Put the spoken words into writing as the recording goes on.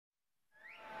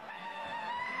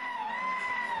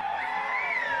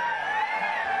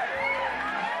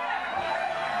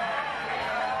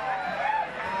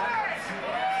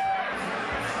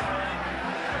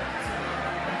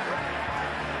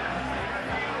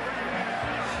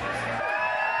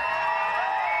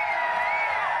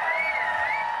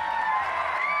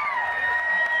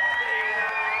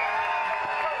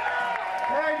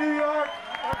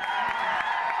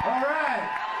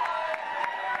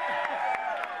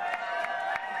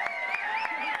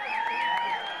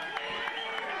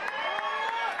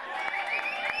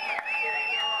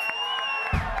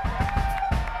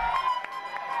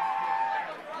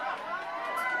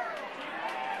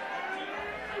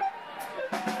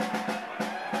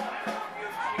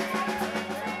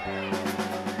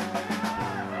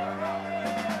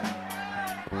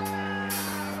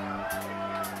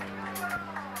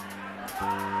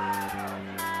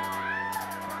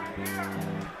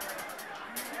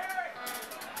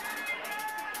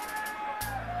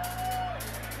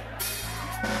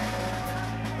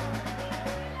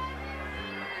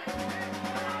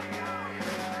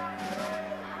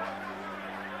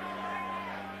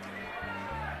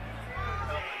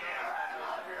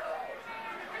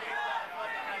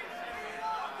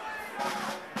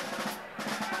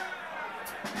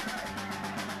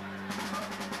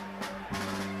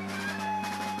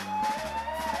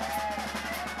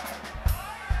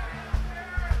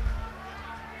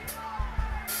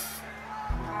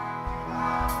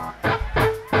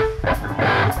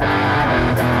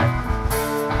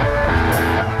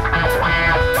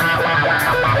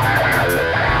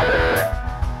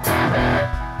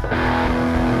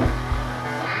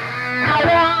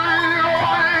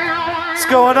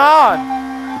going on?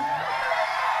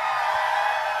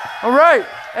 All right.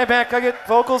 Hey, man, can I get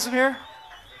vocals in here?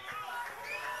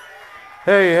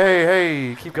 Hey, hey,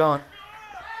 hey. Keep going.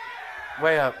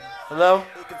 Way up. Hello?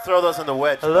 You can throw those in the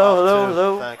wedge. Hello, Bob, hello, too.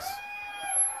 hello. Thanks.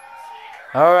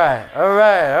 All right, all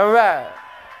right, all right.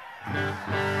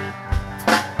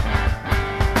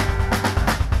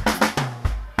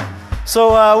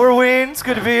 So we're Ween. It's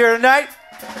good to be here tonight.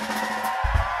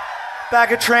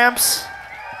 Back at Tramps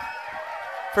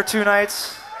for 2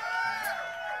 nights.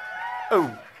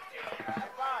 Oh.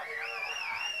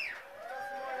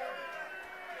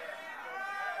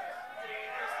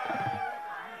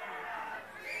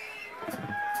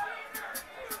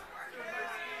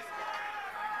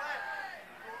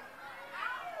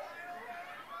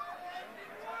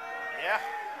 Yeah.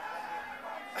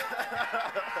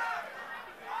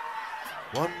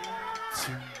 1,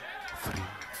 2, 3.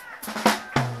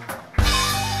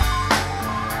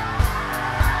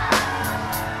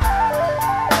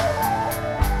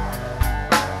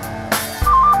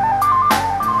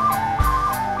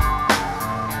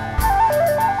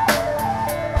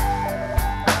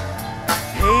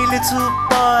 Hey little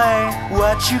boy,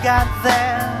 what you got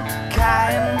there?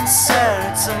 Kind sir,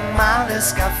 it's a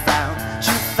mollusk I found. Did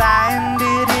you find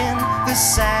it in the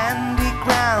sandy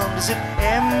ground? Does it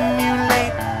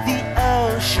emulate the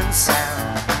ocean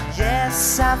sound?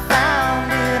 Yes, I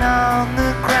found it on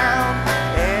the ground,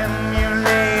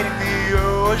 emulating the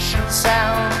ocean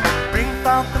sound. Bring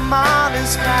forth the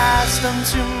mollusk cast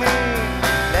unto me.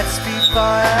 Let's be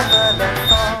forever, let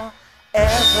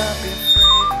forever be free.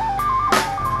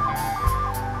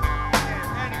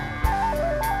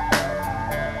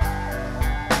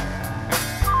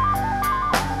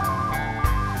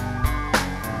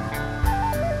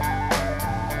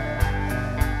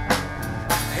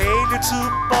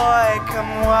 Little boy,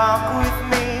 come walk with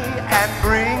me and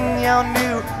bring your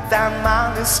new found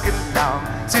mollusk along.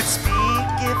 It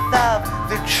speaketh of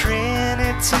the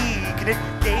Trinity. Can it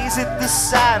gaze at the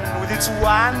sun with its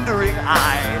wandering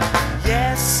eye?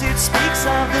 Yes, it speaks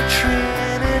of the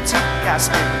Trinity,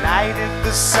 casting light at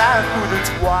the sun with its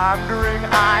wandering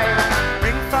eye.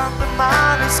 Bring forth the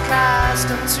mollusk cast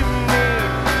unto me.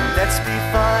 Let's be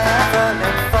forever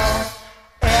and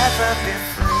forever be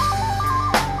free.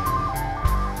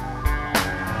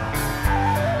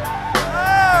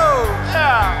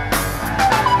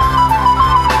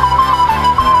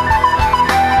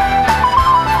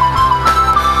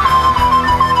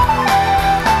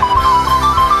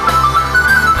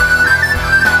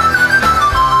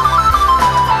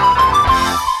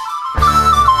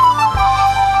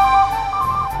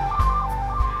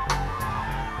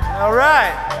 All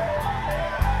right.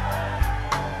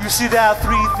 You see, there are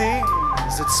 3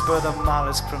 things that spur the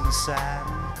mollusk from the sand: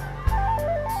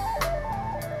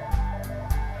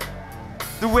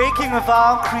 the waking of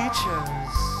all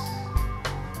creatures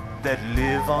that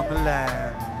live on the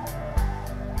land.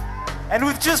 And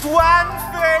with just one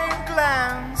faint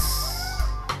glance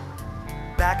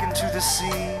back into the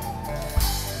sea,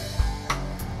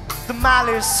 the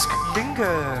mollusk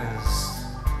lingers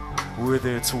with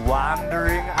its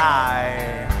wandering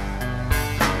eye.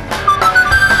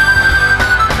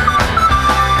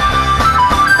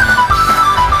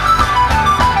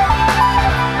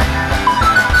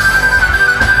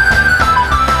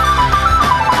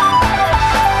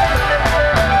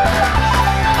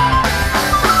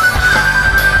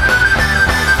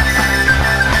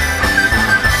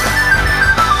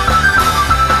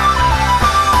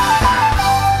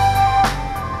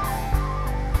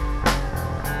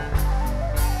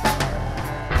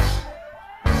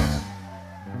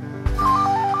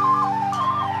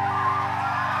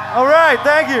 All right,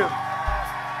 thank you.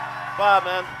 Bye,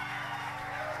 man.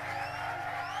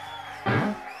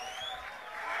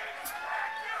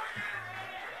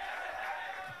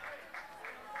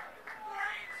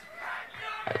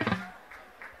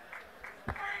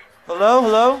 Hello,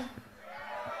 hello?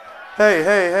 Hey,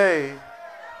 hey, hey.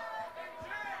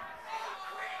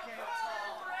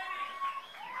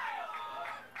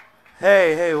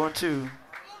 Hey, hey, 1, 2.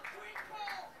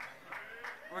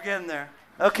 We're getting there.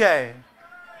 Okay.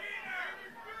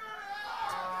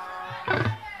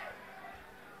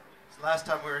 Last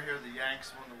time we were here, the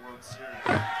Yanks won the World Series.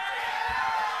 Yeah,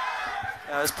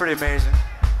 that's pretty amazing.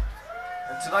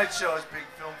 And tonight's show is being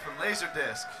filmed from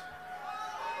Laserdisc.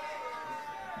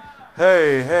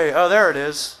 Hey, hey. Oh, there it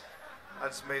is. I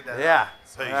just made that Yeah. up.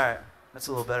 So All right. That's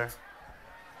a little better.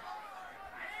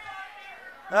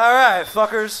 All right,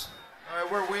 fuckers. All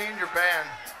right, we're Ween, your band.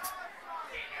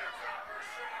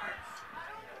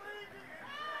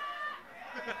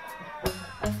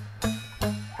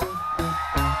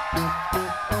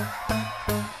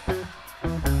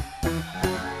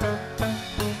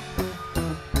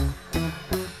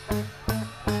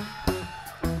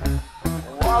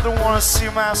 wanna see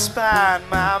my spine,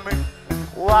 mommy?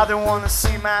 Why they wanna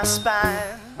see my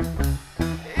spine?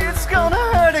 It's gonna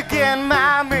hurt again,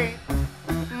 mommy,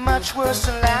 much worse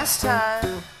than last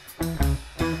time.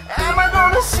 Am I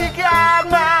gonna see God,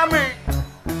 mommy?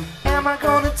 Am I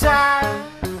gonna die?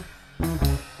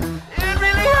 It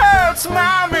really hurts,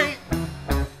 mommy.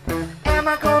 Am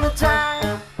I gonna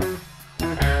die?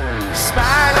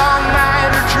 Spine on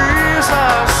night of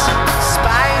Jesus,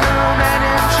 spinal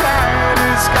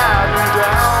meningitis got me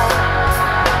down.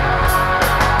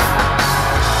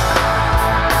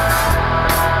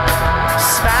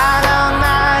 Spine on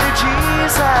night of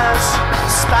Jesus,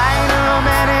 spinal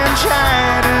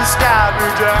meningitis got me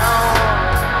down.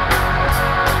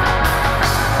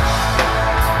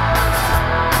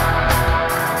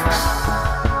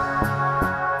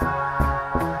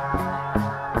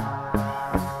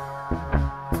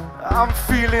 I'm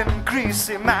feeling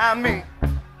greasy, mommy.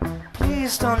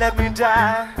 Please don't let me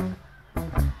die.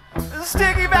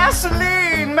 Sticky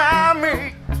Vaseline,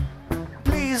 mommy.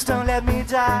 Please don't let me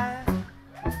die.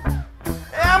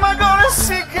 Am I gonna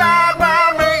see God,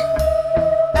 mommy?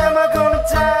 Am I gonna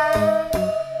die?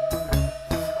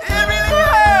 It really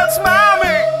hurts,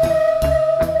 mommy.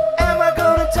 Am I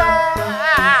gonna die?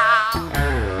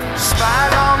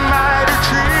 Spine on mighty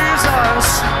Jesus,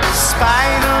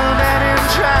 spinal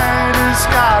meningitis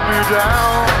got me down.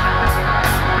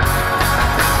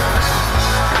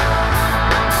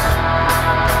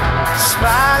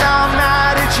 Spine on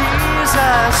mighty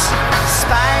Jesus,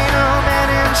 spinal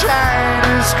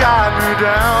meningitis got me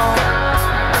down.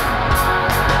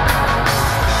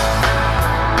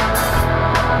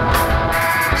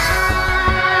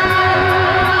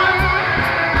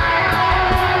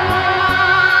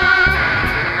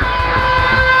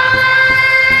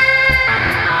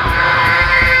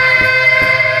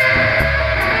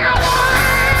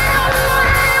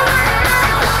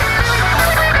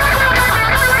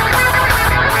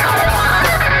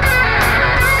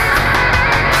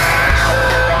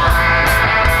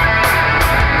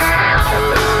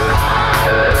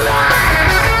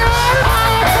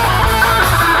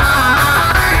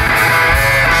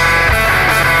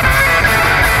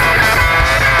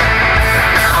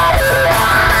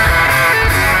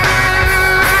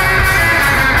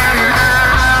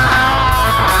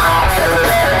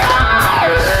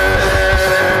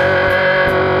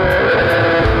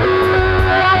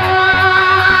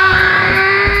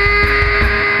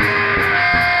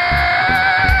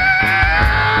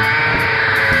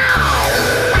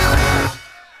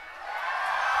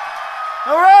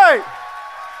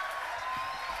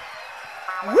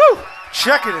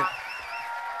 Checking it.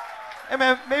 Hey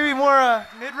man, maybe more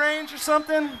mid-range or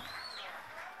something?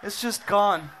 It's just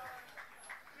gone.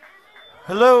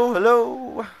 Hello,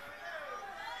 hello.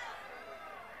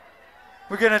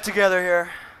 We're getting it together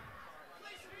here.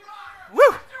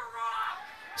 Woo!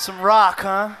 Some rock,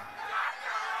 huh?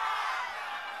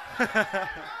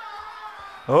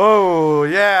 Oh,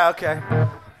 yeah, okay.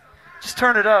 Just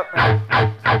turn it up.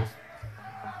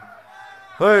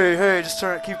 Hey, hey, just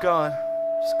turn it, keep going.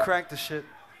 Just crank the shit.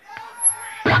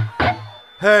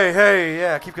 Hey, hey,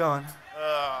 yeah, keep going.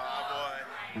 Oh,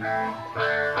 boy.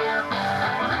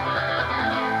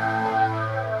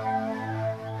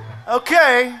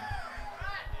 Okay.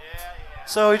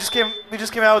 So we just came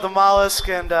out with a mollusk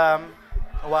and a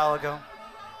while ago.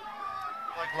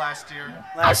 Like last year.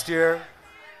 Last year,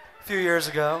 a few years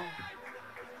ago.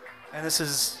 And this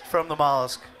is from the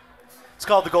mollusk. It's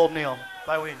called The Golden Eel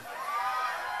by Ween.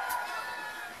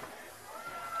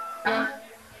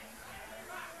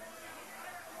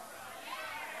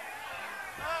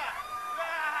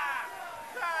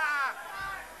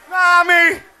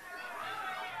 Mommy!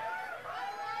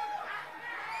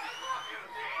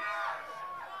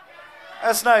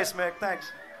 That's nice, Mick.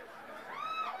 Thanks.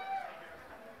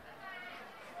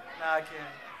 No, I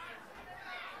can't.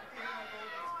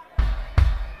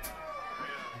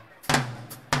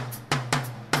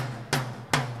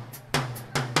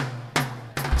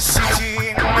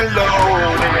 Sitting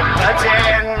alone in the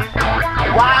den,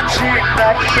 watching the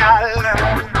yell.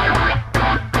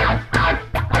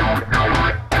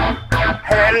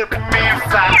 Help me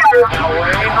find my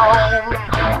way home,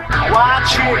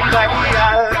 watching the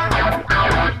yell.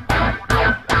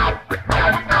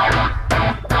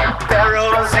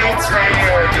 Barrels its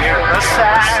head in the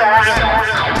sand,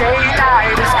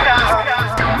 daylight is come.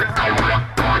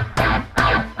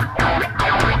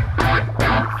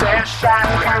 Fish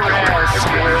and caress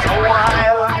in a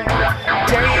while.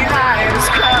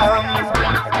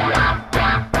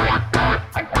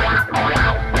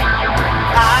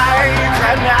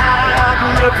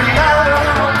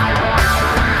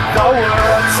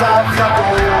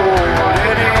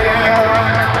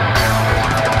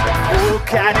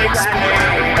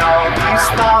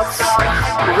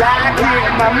 racking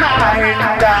my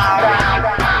mind out.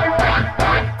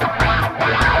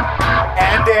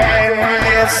 And in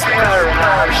this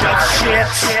barrage of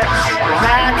shit,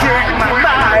 racking my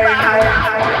mind.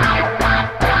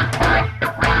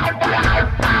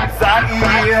 The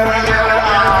evil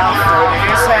of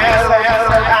his hell,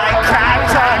 I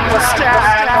can't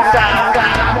understand.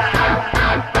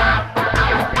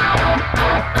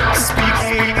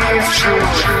 Speaking is true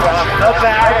from the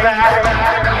back,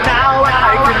 now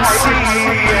I can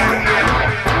see.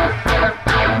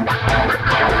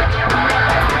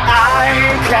 I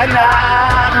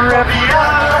cannot reveal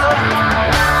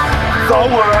the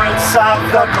words of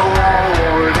the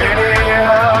golden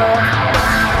ear.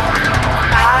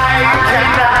 I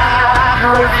cannot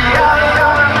reveal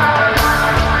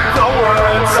the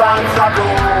words of the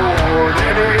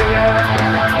golden ear.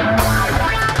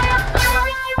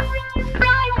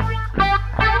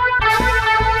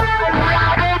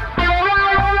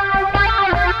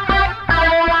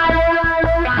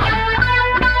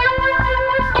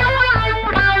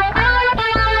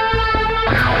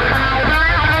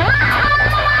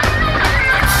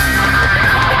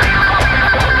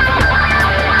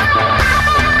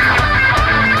 Of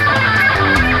the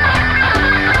golden ear,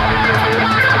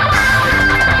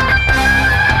 I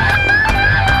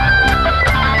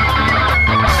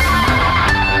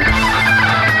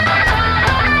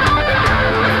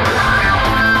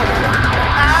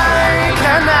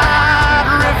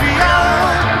cannot reveal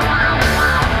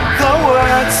the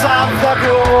words of the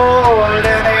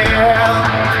golden ear.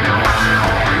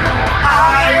 I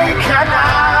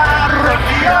cannot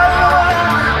reveal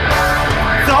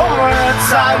the words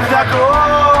of the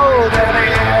golden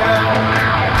ear.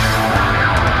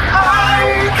 I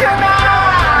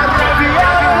cannot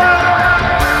reveal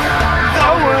the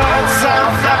words of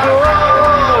the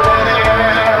golden ear.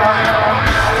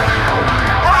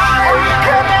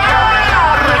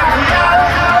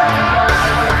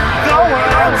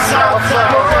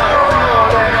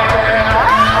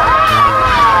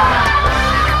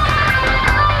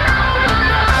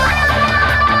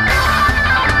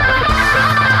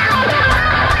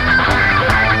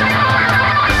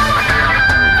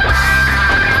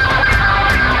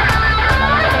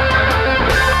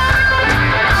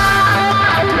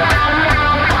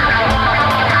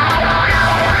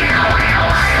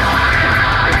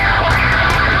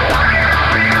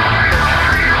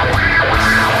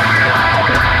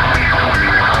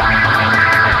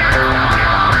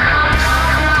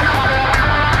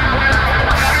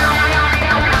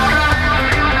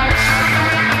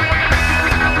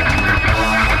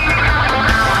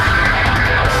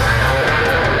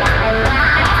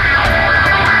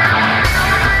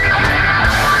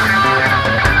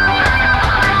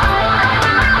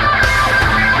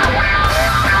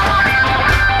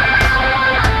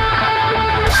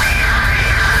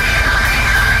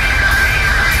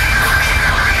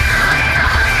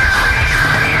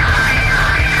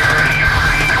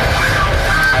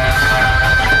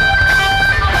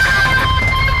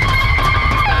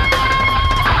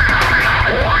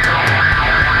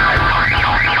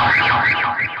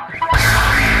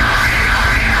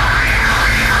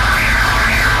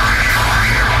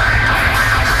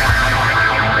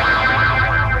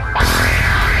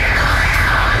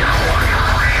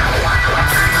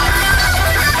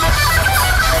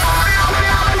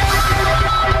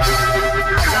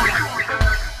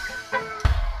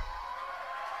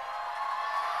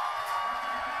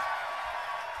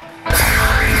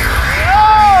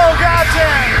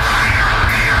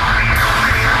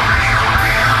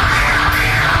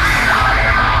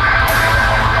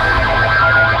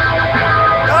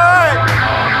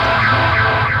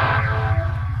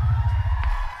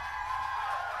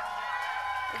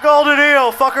 Golden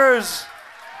eel, fuckers!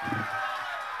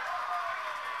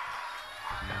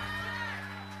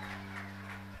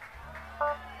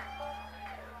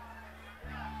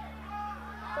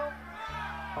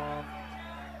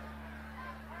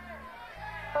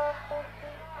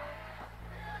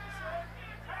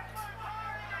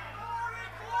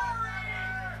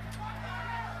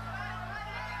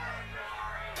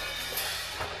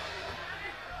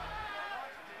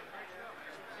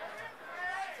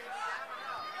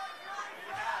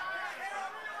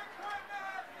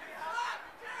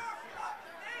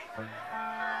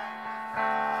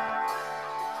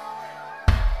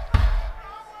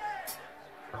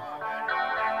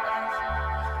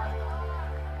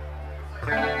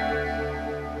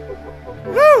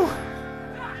 Woo!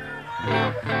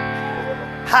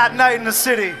 Hot night in the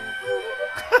city.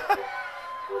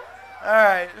 All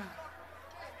right.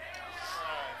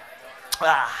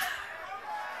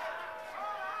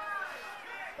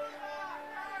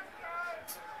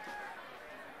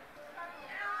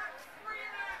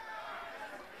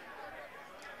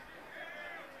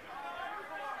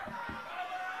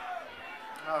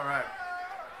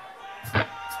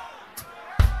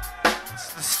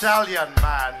 That's the Stallion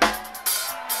Man.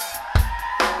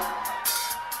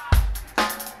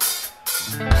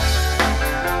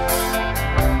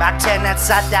 Back 10 at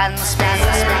sudden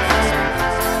speed,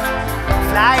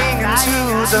 flying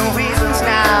into the winds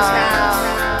now.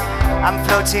 I'm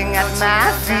floating at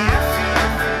my feet,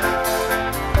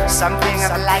 something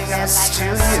of likeness to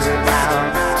you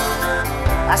now.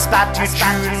 I spot you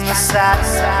in the sun,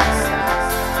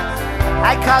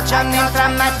 I called your name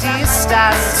from my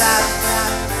distance.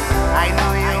 I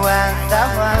knew you were the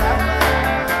one.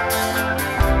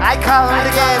 I called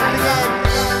again.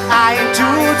 I do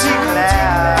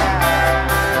declare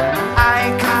I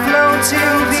can float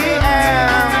in the air,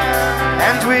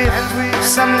 and with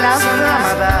some love from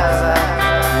above,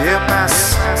 you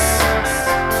must.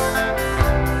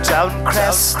 Don't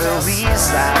cross the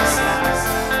weasel,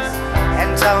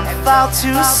 and don't fall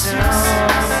too soon.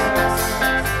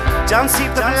 Don't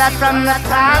seep the blood from the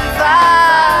panther.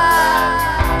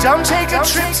 Don't take a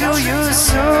trip too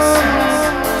soon.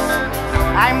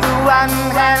 I'm the one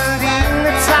handing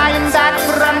the time back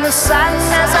from the sun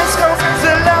as I scope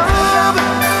the lobe.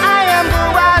 I am the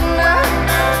one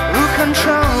who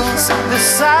controls the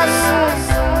sun,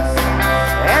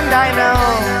 and I know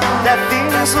that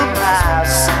things will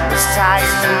pass as time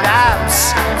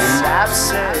elapses.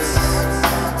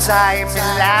 Time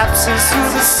elapses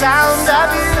through the sound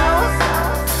of you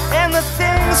and the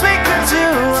things we can do.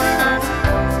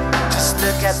 Just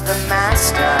look at the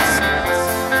master,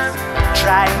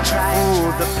 trying to fool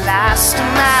the blaster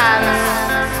man.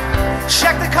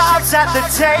 Check the cards at the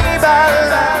table,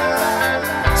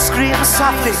 scream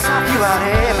softly, you are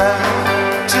able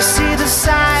to see the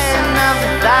sign of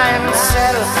thine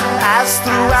self as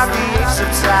throughout the age of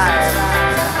time.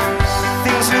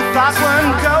 Things you thought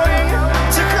weren't going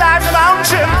to climb the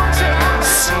mountain,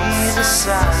 see the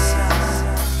sun,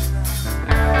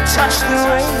 touch the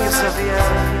waves of the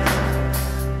earth,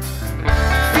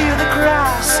 feel the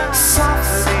grass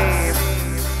softly,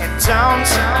 and don't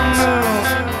move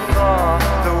for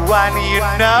the one you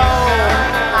know.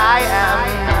 I am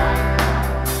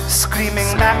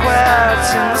screaming backwards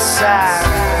in the sand.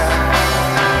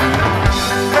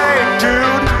 Hey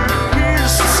dude,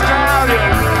 he's a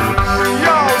stallion.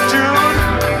 Yo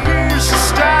dude, he's a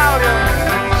stallion.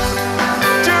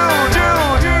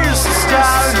 Dude, he's a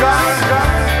stallion.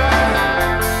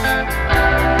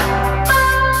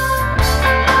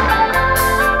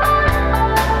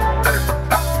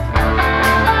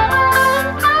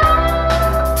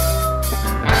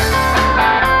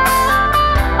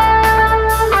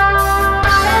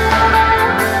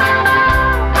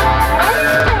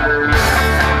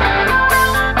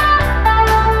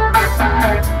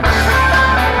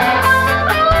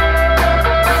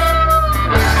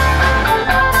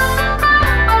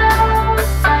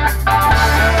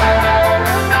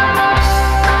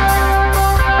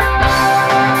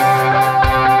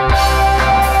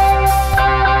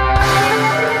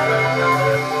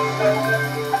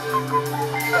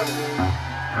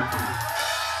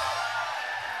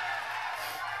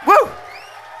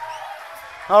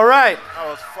 All right. That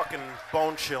was fucking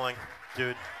bone chilling,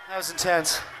 dude. That was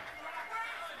intense.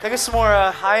 Can I get some more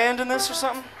high end in this or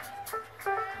something?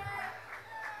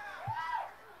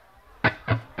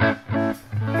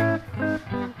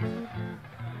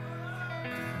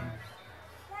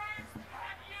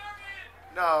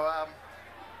 No,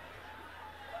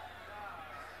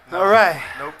 All right.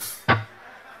 Nope.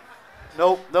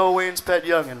 Nope, no Wayne's Pet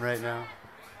Youngin' right now.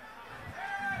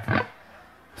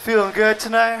 Feeling good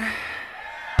tonight?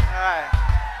 Alright.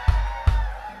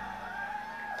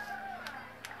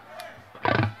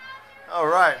 All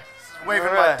right. Waving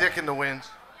All right. my dick in the wind.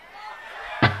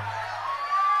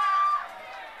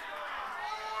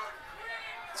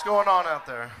 What's going on out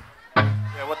there?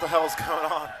 Yeah, what the hell's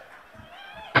going on?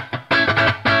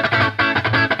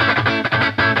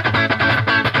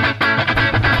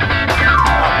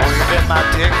 I'm waving my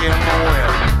dick in the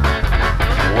wind.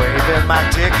 Waving my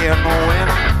dick in the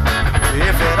wind.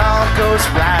 If it all goes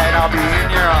right, I'll be in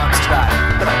your arms tonight.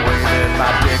 But I'm waving my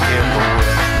dick in the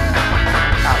wind.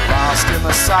 I'm lost in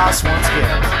the sauce once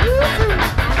again.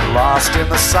 Lost in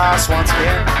the sauce once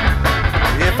again.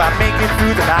 If I make it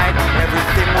through the night,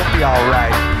 everything will be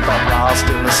alright. I'm lost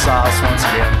in the sauce once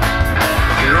again.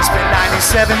 It's been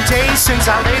 97 days since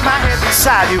I laid my head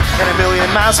beside you, and a million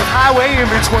miles of highway in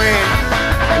between.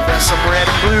 There's some red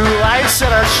and blue lights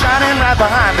that are shining right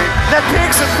behind me. That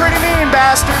pig's a pretty mean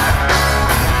bastard.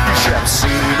 You should have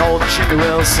seen old Jimmy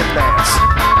Wilson dance.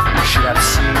 You should have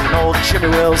seen old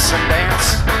Jimmy Wilson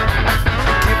dance.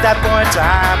 Give that boy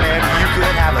time and you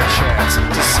could have a chance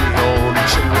to see old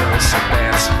Jimmy Wilson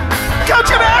dance. Go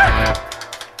Jimmy!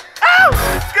 Oh,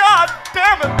 God damn!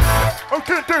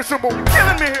 can't dance no more.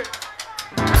 Killing me here.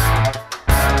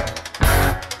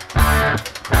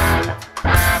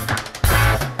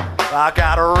 I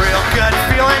got a real good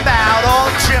feeling about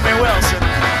old Jimmy Wilson.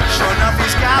 Sure enough,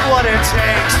 he's got what it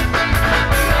takes.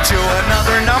 Do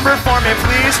another number for me,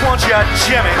 please, won't you,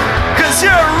 Jimmy? 'Cause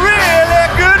you're a really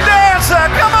good dancer.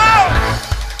 Come on!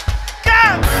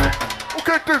 Yeah!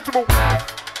 Okay, dance no more.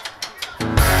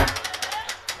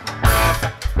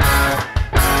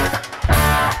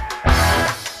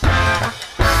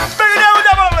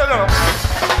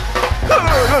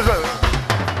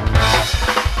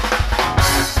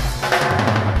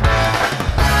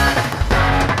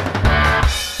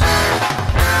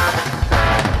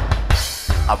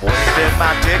 I'm waving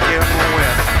my dick in the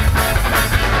wind.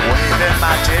 Waving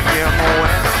my dick in the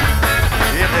wind.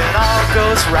 If it all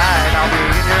goes right, I'll be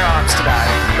in your arms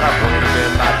tonight. But I'm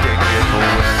waving my dick in the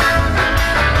wind.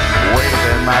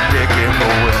 Waving my dick in the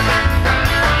wind.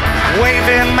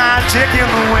 Waving my dick in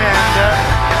the wind.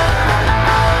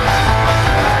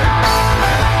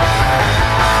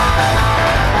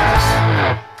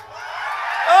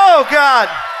 Oh, God.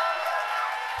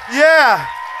 Yeah.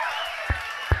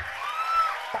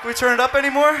 Can we turn it up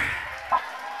anymore?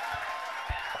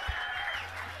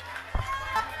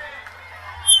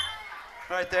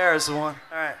 Right there is the one.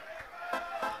 All right.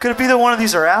 Could it be that one of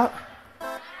these are out?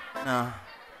 No. All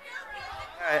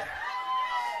right.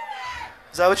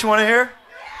 Is that what you want to hear?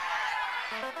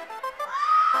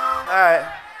 All right.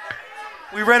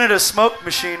 We rented a smoke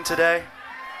machine today.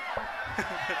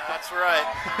 That's right.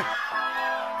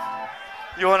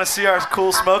 You want to see our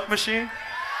cool smoke machine?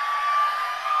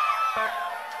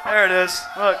 There it is.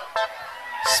 Look.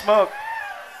 Smoke.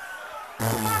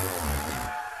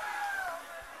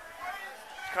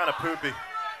 Kind of poopy.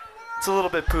 It's a little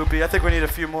bit poopy. I think we need a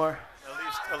few more.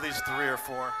 At least 3 or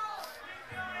 4.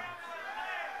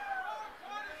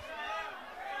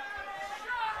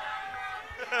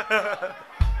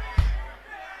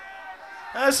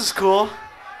 This is cool.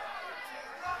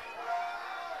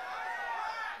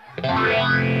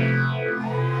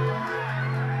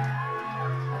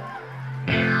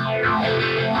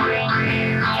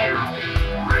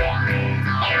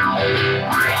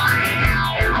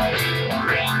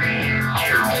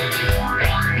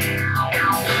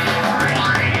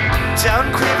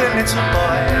 Don't quiver, little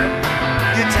boy.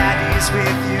 Your daddy's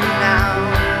with you now.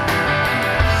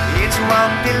 It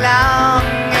won't be long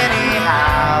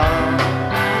anyhow.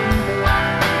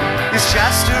 It's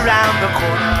just around the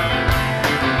corner.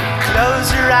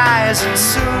 Close your eyes and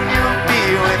soon you'll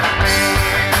be with me.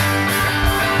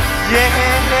 Yeah.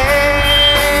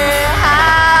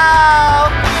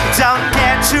 Don't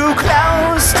get too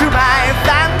close to my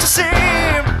fantasy.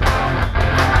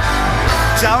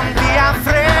 Don't be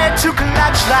afraid to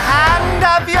clutch the hand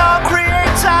of your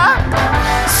creator.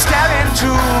 Stare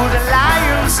into the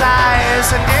lion's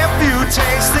eyes, and if you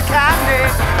taste the candy,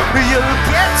 you'll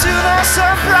get to the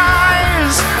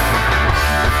surprise.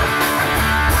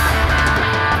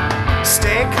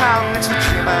 Stay calm, little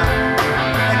dreamer,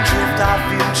 and drift off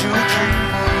into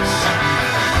dreams.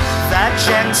 That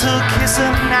gentle kiss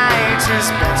of night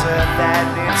is better than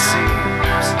it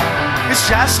seems. It's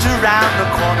just around the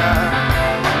corner,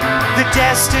 the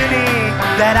destiny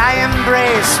that I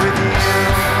embrace with you.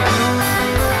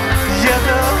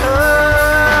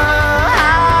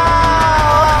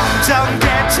 Don't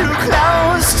get too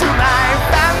close to my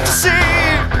fantasy.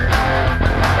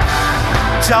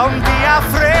 Don't be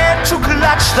afraid to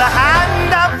clutch the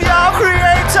hand of your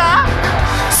creator.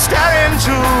 Stare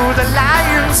into the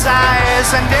lion's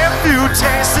eyes, and if you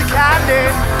taste the candy,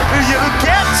 you'll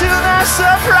get to the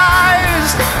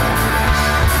surprise.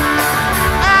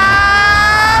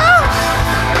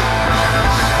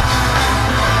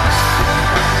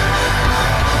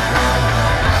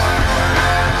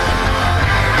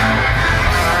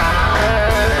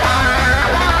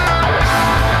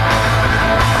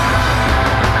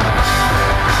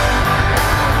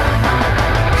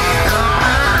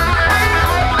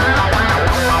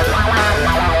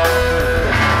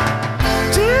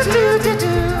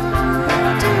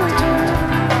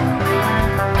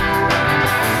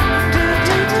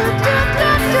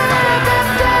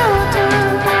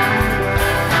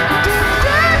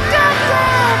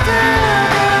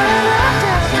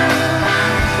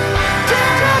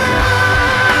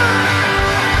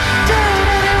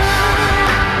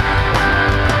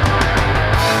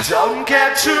 Don't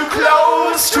get too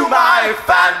close to my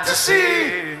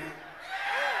fantasy.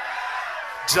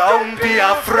 Don't be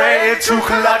afraid to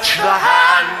clutch the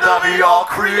hand of your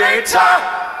creator.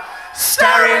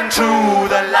 Stare into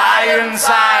the lion's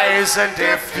eyes, and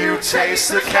if you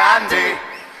taste the candy,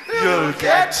 you'll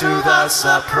get to the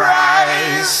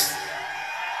surprise.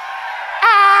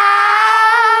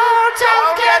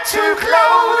 Don't get too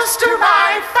close to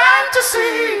my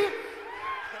fantasy.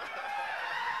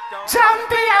 Don't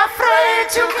be afraid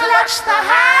to clutch the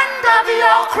hand of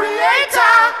your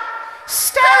creator.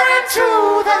 Stare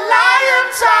into the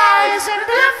lion's eyes, and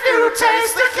if you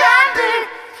taste the candy,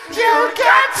 you'll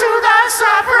get to the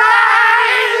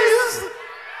surprise.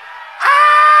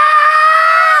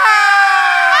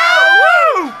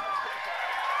 Woo!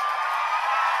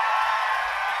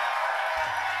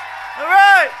 All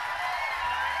right.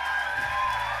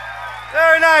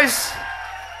 Very nice.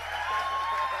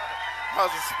 That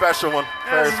was a special one.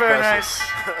 That was very special. nice.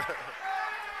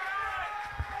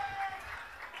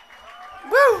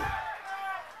 Woo!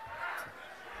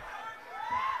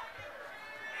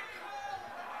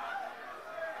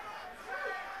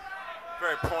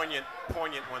 Very poignant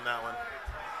one, that one.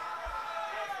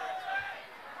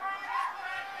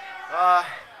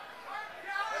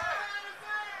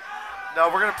 No,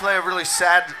 we're gonna play a really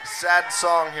sad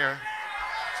song here.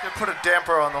 It's gonna put a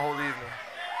damper on the whole evening.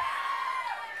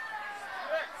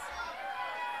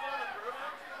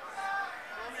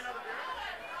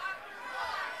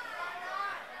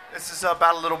 This is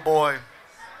about a little boy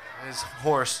and his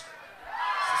horse.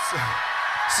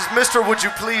 This is Mr. Would You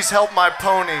Please Help My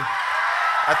Pony.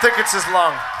 I think it's his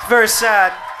lung. It's very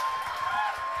sad.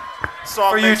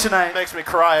 Song For you tonight. Makes me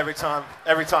cry every time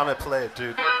I play it,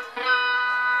 dude.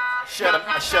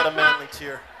 I shed a manly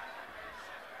tear.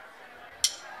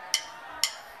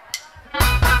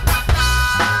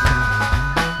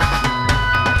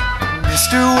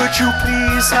 Mister, would you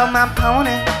please help my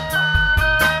pony?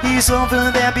 He's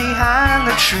over there behind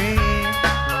the tree.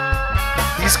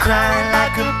 He's crying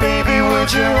like a baby,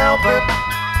 would you help him?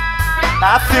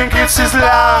 I think it's his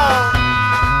love.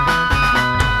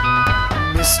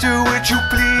 Mister, would you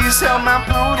please help my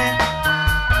pony?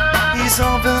 He's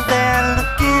over there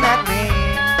looking at me.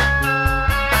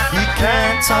 He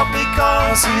can't talk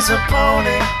because he's a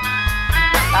pony.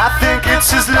 I think it's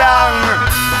his lung.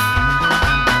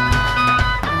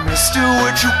 Mister,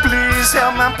 would you please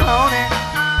help my pony?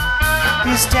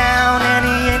 He's down and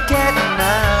he ain't getting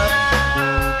up.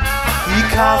 He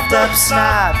coughed up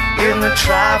snot in the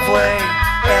driveway,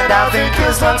 and I think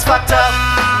his lungs fucked up.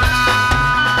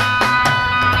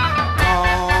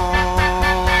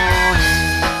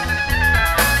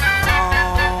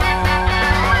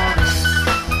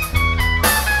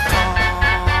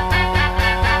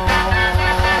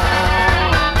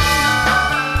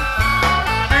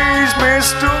 Please,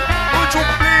 mister, would you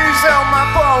please help my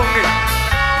pony?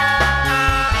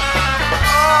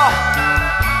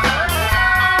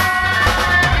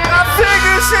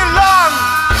 It's in long.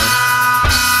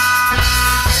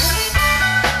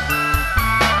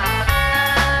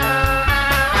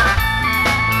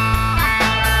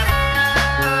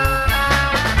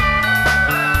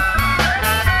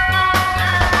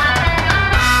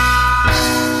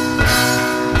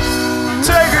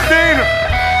 Take it, Dina.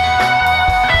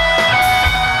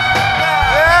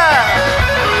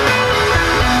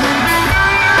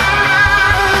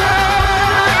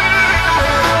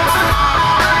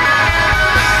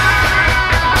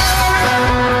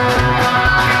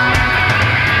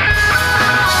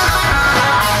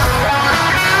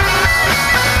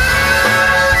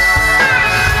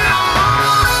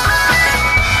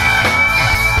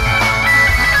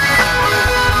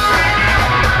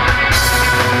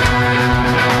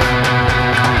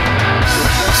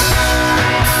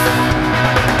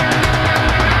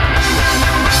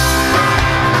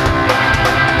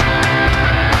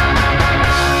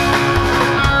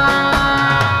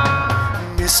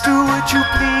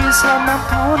 My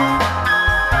pony,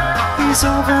 he's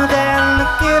over there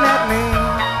looking at me.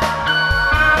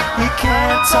 He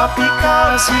can't talk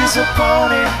because he's a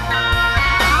pony.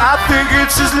 I think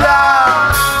it's his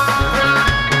love.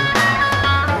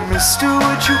 Mister,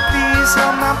 would you please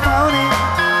help my pony?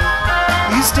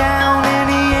 He's down and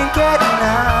he ain't getting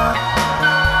up.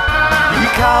 He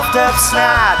coughed up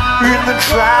snot in the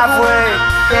driveway,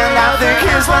 and I think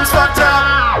his lungs fucked up.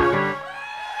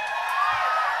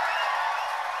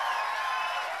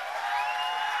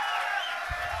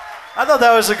 I thought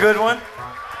that was a good one. A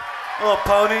little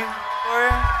pony for you.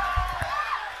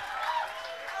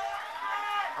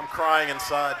 I'm crying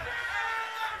inside.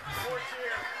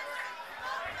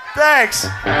 Thanks.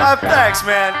 Thanks,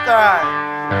 man. All right.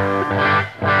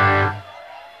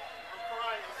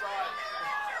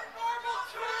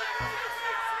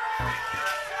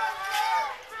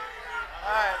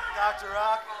 All right, Dr.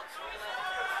 Rock.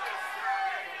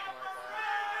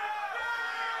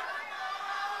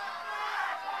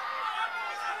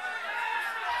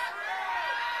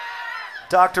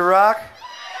 Dr. Rock.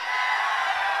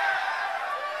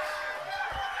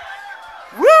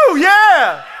 Woo,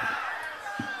 yeah!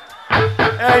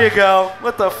 There you go.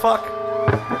 What the fuck?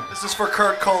 This is for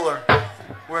Kirk Miller,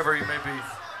 whoever he may be.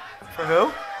 For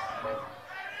who?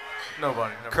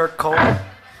 Nobody. Kirk Cole.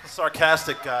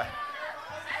 Sarcastic guy.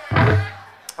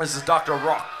 This is Dr.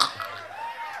 Rock.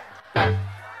 1, 2, 3,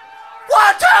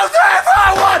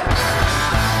 4, 1!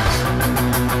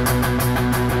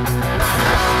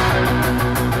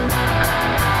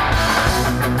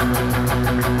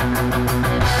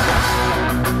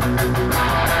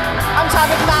 I'm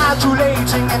talking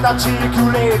modulating and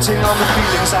articulating on the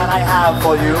feelings that I have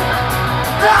for you.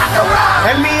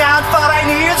 Help me out, but I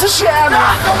need to share me.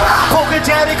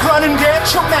 Pokedetic, run and get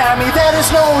your mammy. There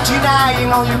is no denying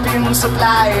all you've been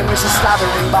supplying is a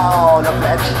slobbering ball of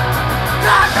flesh.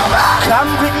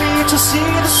 Come quickly to see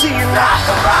the scene.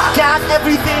 Got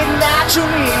everything that you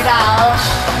need out.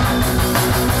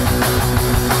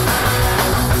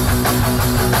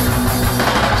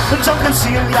 But don't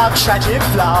conceal your tragic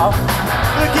flaw.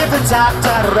 Give the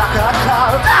Dr. Rock a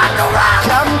call.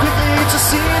 Come quickly to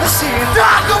see the scene.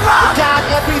 Got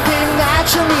everything that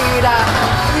you need.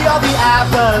 You're the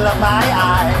apple of my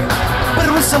eye. But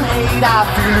with some aid I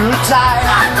feel you'll die.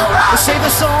 Save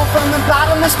the soul from the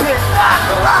bottomless pit.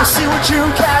 See what you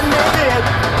can make it.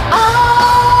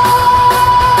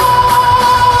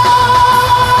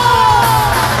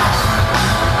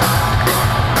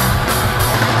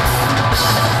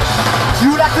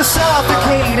 You like the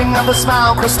suffocating of a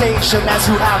small crustacean as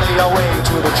you hammer your way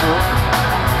to the truth.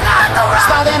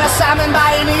 Smaller than a salmon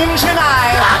by an inch and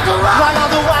eye. Run all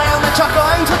the while that you're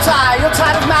going to die. You're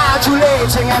tired of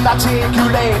modulating and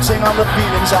articulating on the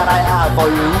feelings that I have for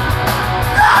you.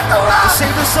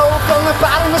 Save the soul from the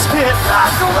bottomless pit.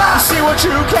 See what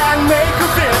you can make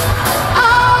of it.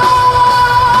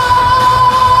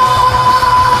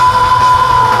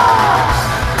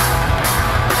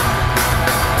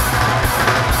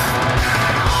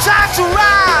 Dr.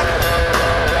 Rock!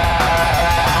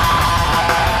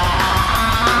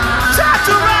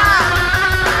 Dr. Rock!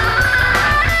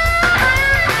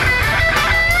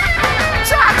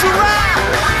 Dr. Rock!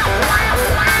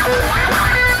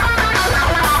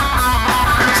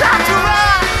 Dr.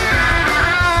 Rock!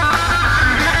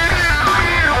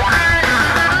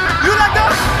 You like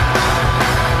that?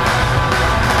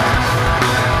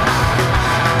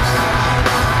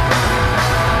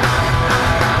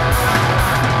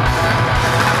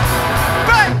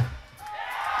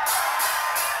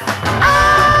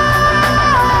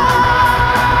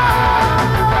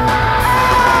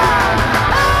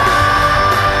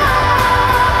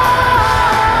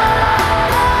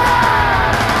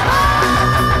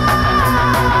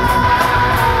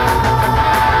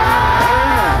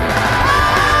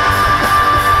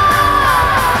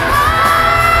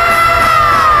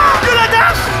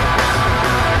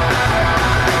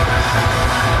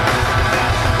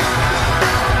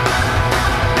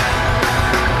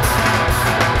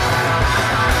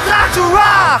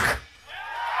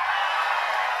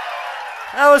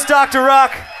 That was Dr.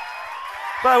 Rock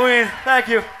by Ween. Thank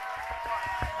you.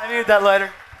 I needed that later.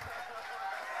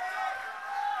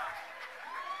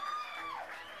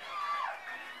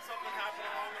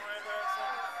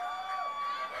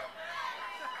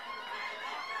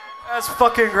 That's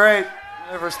fucking great.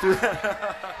 Never do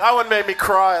that. That one made me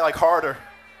cry like harder.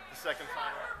 The second time.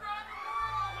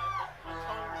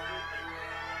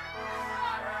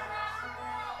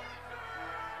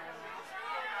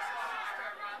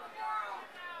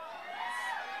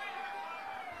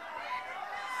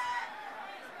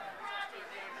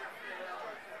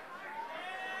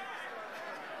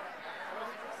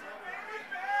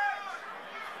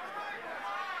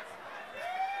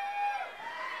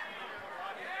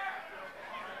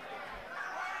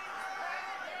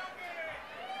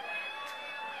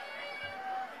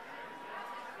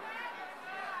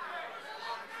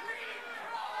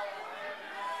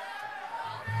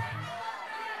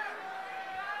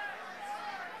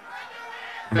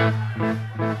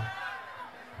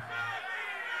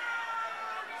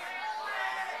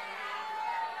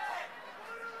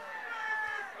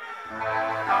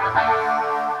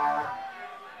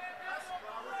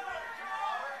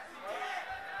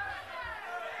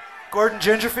 Gordon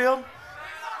Gingerfield?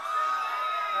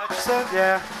 What you said?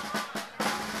 Yeah.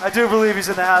 I do believe he's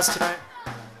in the house tonight.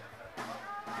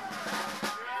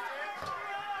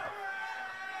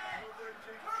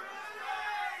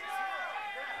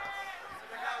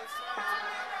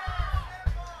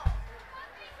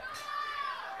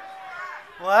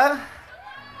 What?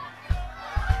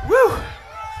 Woo!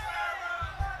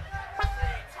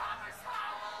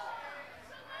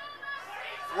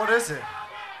 What is it?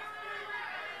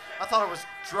 I thought it was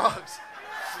drugs.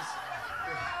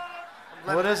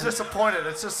 What is it? Disappointed.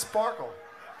 It's just sparkle.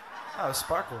 Oh,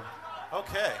 sparkle.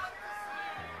 Okay.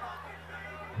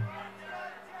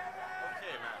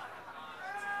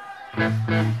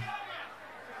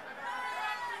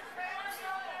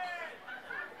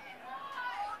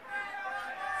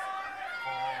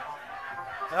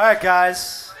 All right,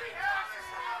 guys.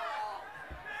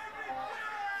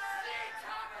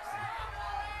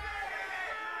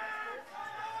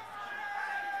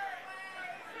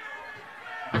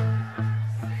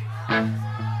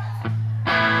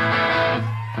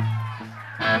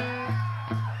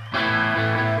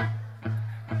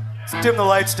 Let's dim the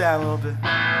lights down a little bit.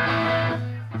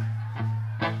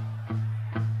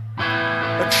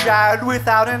 A child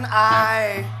without an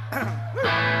eye.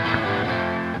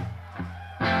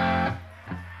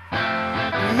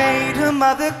 Made her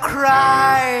mother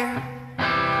cry.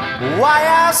 Why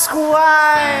ask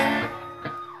why?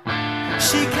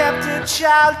 She kept her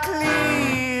child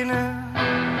clean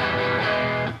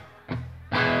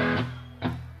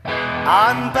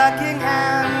on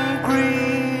Buckingham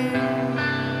Green.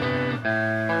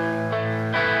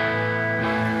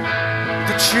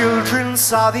 The children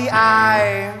saw the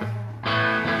eye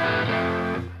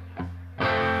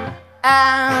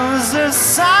as a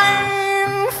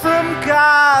sign from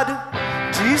God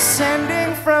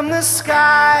descending from the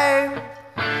sky.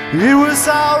 It was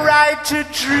all right to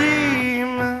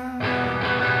dream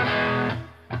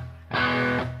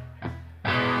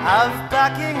of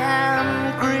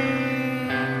Buckingham Green.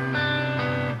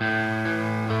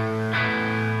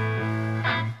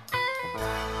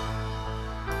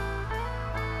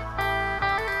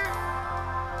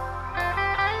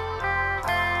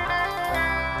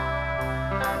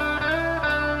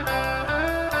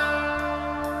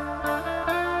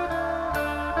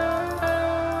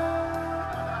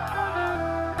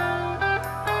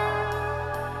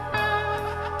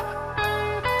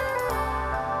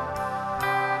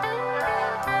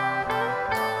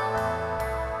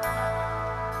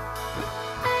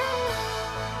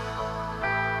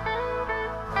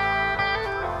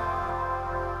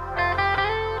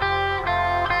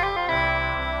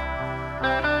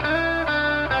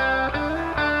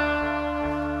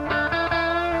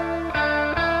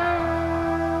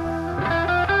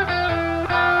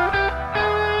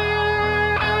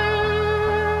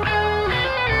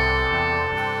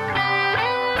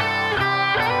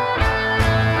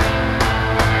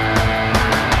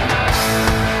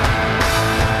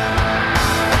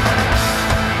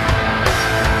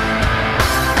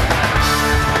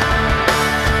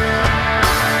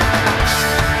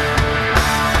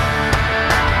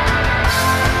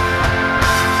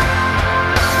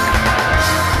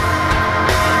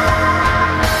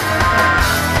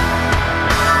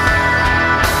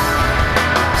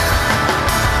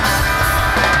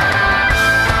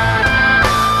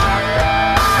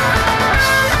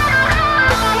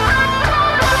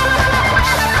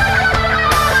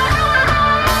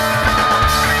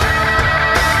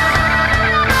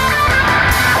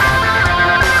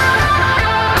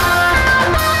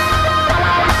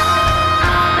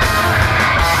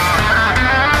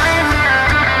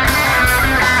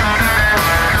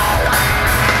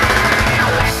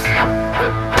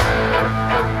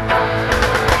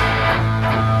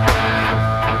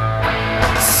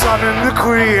 And the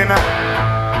Queen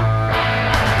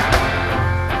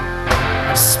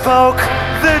spoke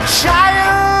the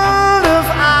child of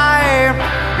I.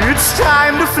 It's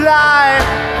time to fly,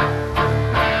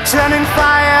 turning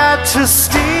fire to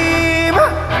steam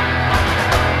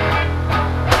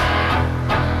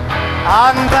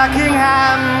on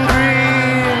Buckingham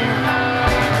Green.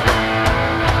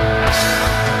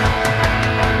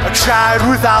 A child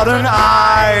without an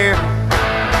eye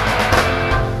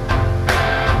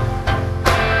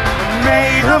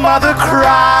made her mother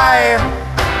cry.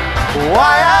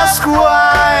 Why ask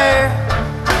why?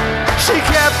 She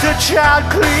kept her child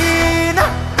clean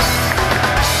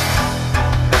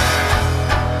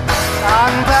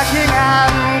on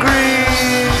Buckingham Green.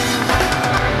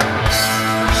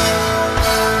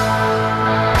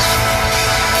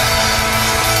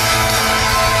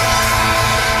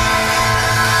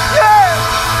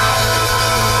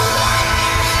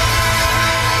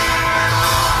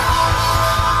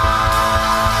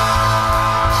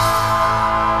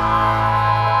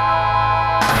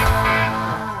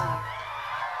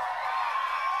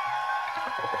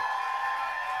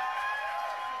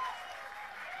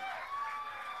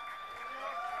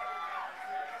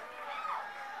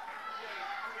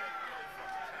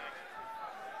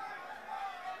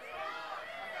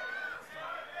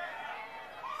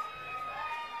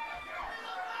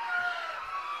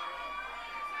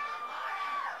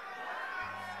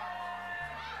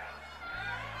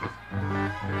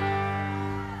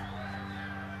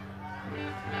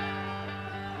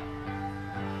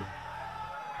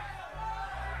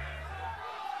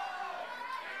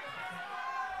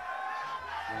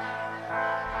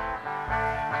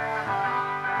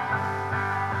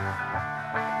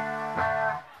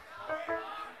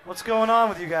 What's going on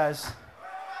with you guys?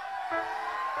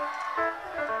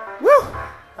 Woo!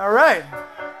 All right.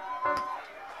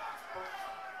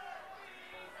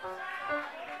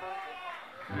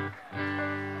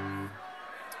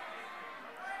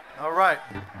 All right.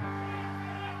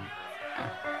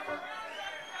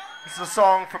 This is a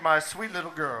song for my sweet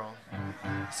little girl.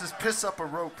 This is Piss Up a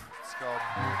Rope, it's called.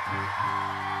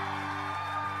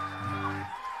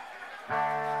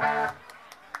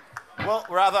 Well,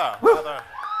 rather.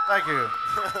 Thank you.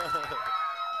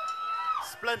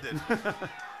 Splendid.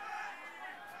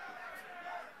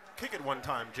 Kick it one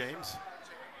time, James.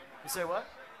 You say what?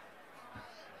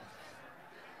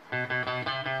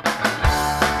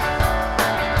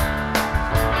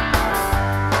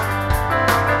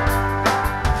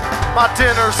 My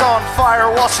dinner's on fire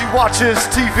while she watches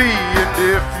TV. And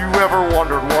if you ever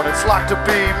wondered what it's like to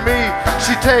be me,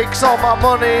 she takes all my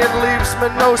money and leaves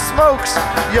me no smokes.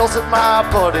 Yells at my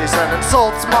buddies and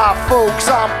insults my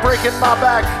folks. I'm breaking my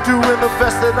back, doing the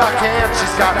best that I can.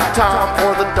 She's got time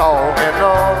for the dog and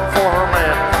none for her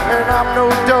man. And I'm no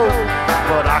dope,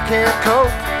 but I can't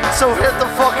cope. So hit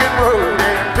the fucking road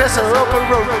and piss her up a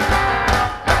rope.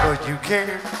 But you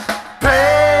can't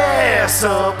pass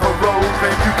up a rope,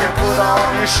 and you can put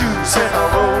on your shoes and the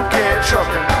road get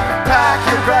trucking. Pack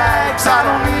your bags, I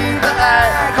don't need the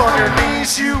ag. On your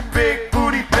knees, you big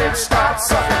booty bitch, start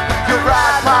sucking. You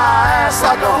ride my ass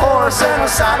like a horse in a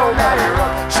saddle. Now you're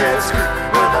up shit's creek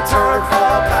with a turd for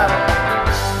a paddle.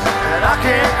 And I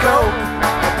can't go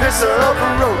and piss up a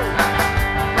rope.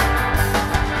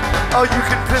 Oh, you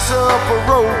can piss up a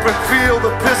rope and feel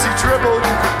the pissy dribble.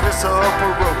 You can piss up a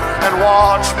rope and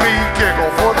watch me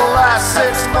giggle. For the last 6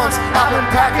 months, I've been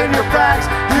packing your bags.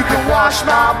 You can wash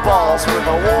my balls with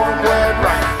a warm, wet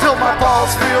rag till my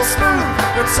balls feel smooth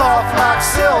and soft like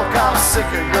silk. I'm sick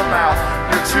of your mouth,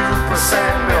 your 2%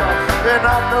 milk. And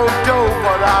I'm no dope,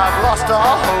 but I've lost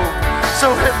all hope.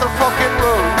 So hit the fucking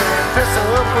road and piss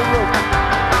up a rope.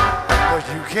 But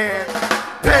you can't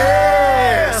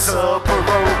piss up a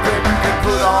rope.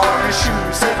 Put on your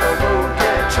shoes and the road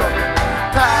get trucking.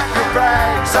 Pack your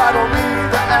bags, I don't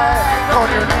need the ag. On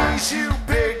your knees, you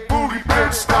big booty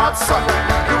bitch, start sucking.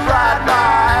 You ride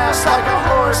my ass like a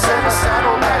horse in a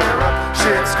saddle. Now you're up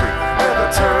shit's creek with a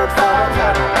turd for a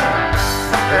paddle.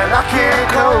 And I can't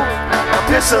go, I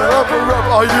piss up a rope.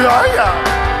 Oh yeah, yeah.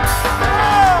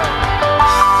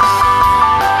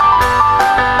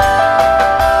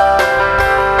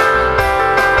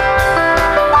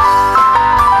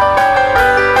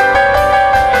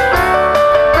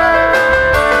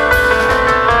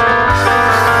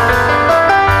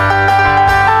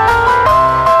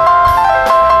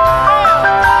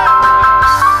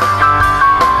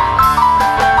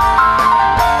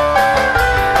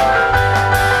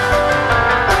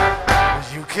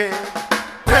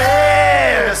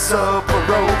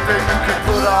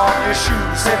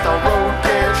 Shoes hit the road,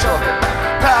 get trucking.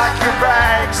 Pack your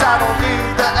bags, I don't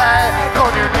need the ag.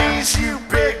 On your knees, you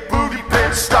big booty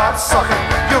bitch, start sucking.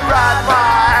 You ride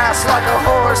my ass like a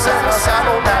horse in a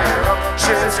saddle. Now you're up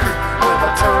shit's creek with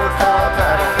a turd for a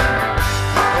paddle.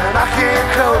 And I can't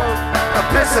cope, I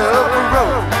piss up a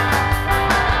rope.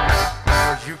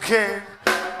 You can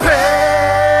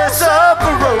piss up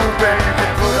a rope, and you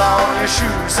can put on your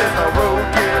shoes and the road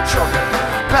get trucking.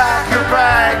 Pack your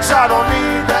bags, I don't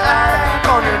need the ag.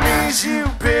 On your knees, you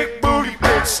big booty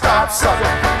bitch, start sucking.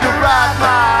 You ride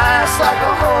my ass like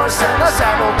a horse in a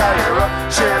saddle. Now you're up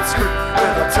shit's creek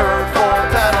with a turd for a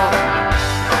paddle.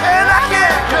 And I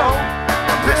can't go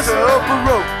piss up a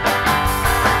rope.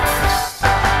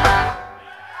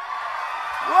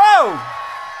 Whoa!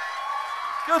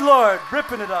 Good Lord,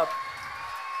 ripping it up.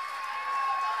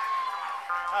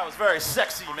 That was very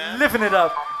sexy, man. Lifting it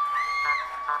up.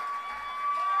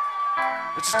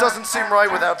 It just doesn't seem right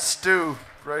without Stu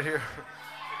right here.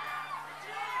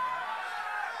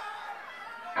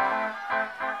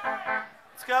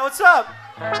 Scott, what's up?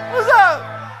 What's up?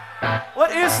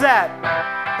 What is that?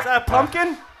 Is that a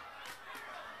pumpkin?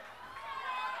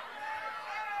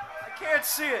 I can't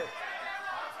see it.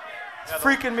 It's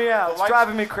freaking me out. It's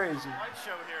driving me crazy. The light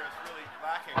show here is really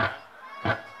lacking,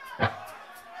 man.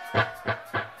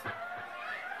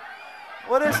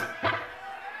 What is it?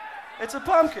 It's a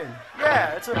pumpkin.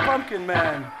 Yeah, it's a pumpkin,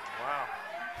 man. Wow.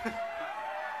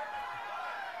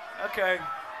 Okay,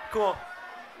 cool.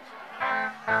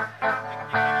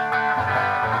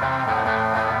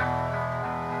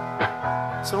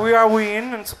 We are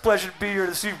Ween, and it's a pleasure to be here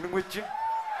this evening with you. Hey,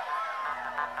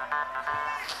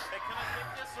 can I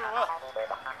take this or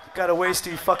what? Got a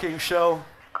wasty fucking show.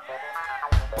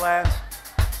 Blast.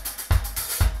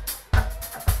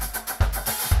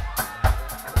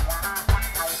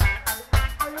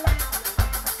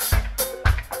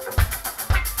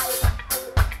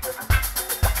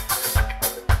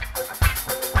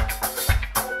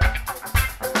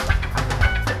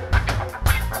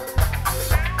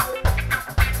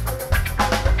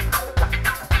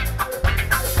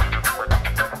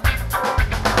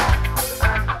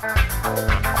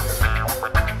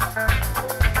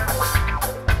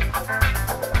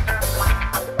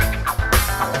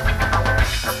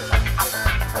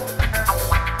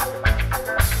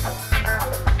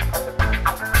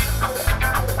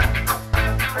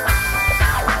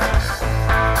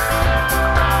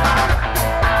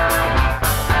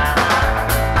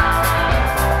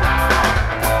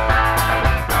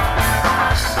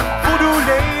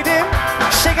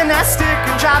 That stick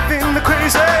and driving me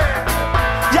crazy.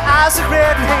 Your eyes are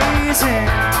red and hazy,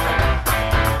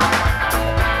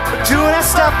 doing that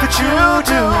stuff that you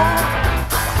do,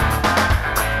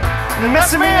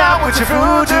 messing me out with your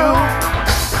voodoo.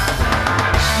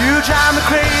 You drive me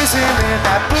crazy with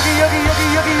that boogie, yoogie,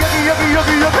 yoogie, yoogie, yoogie, yoogie,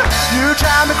 yoogie, yoogie. You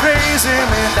drive me crazy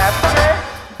with that boogie,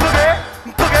 boogie,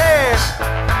 boogie.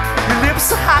 Your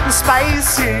lips are hot and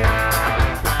spicy,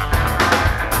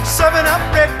 serving up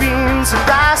red beans and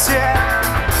rice, yeah.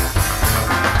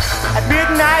 At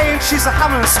midnight, she's a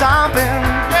humming and stomping,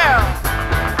 yeah.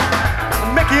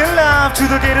 Making love to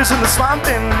the gators in the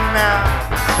swamping now.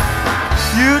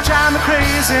 You drive me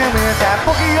crazy with that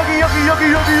boogie, yoogie, yoogie, yoogie,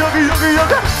 yoogie, yoogie, yoogie,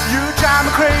 yoogie. You drive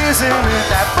me crazy with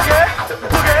that boogie,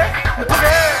 boogie,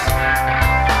 boogie.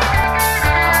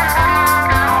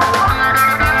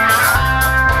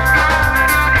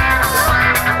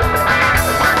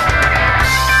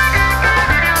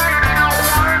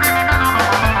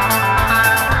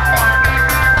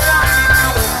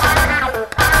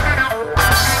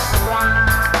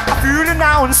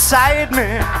 Inside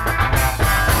me,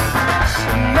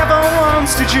 never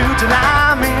once did you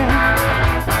deny me,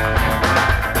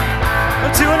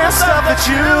 doing that stuff that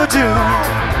you do,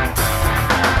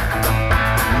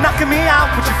 knocking me out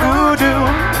with your voodoo.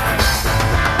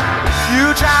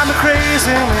 You drive me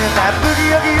crazy with that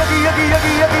boogie, yoogie, yoogie, yoogie,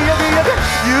 yoogie, yoogie, yoogie, yoogie.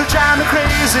 You drive me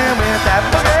crazy with that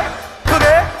boogie,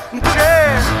 boogie,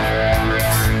 boogie.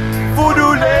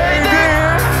 Voodoo lady,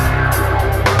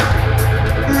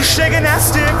 shaking that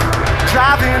stick,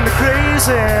 driving me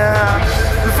crazy.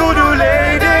 Voodoo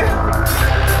lady,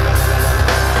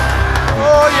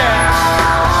 oh yeah.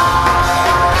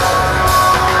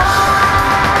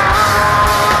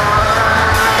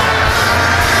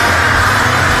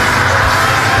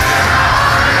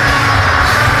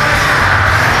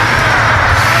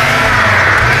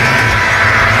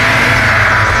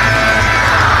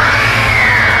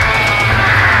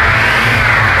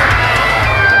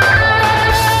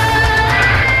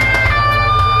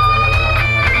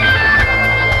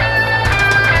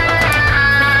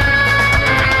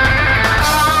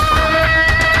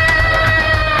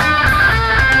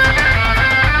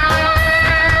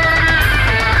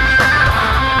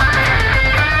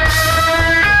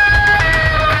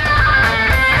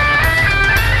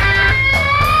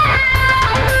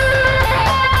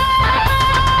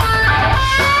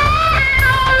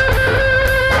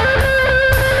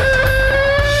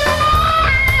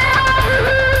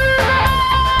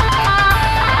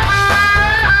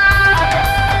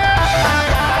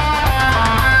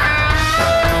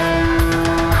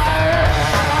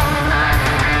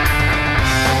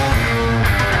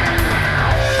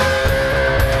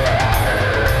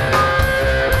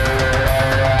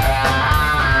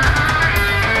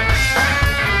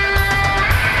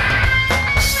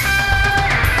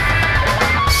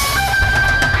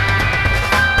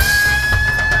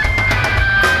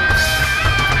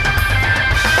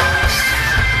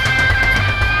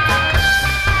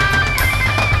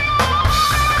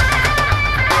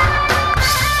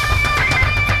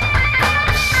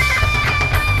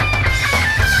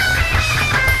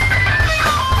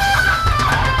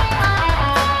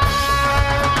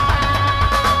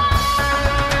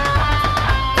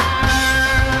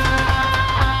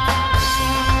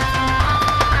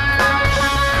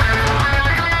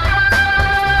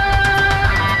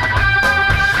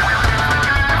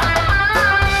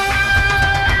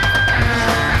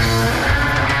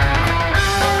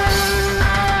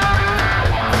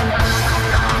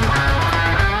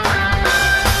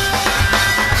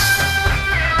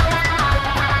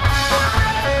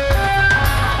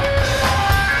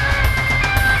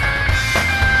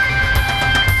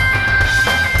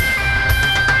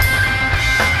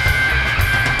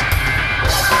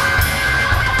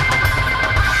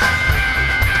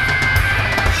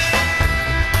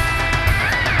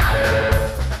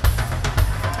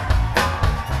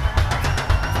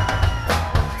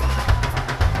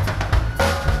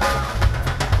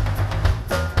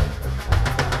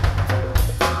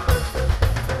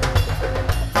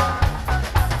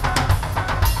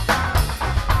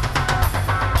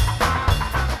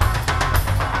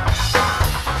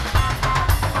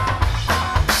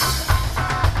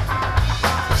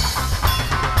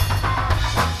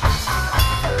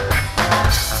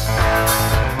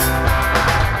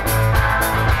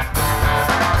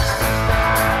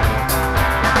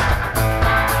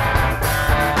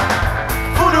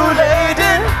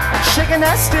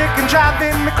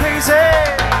 driving me crazy.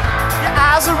 Your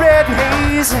eyes are red and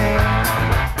hazy.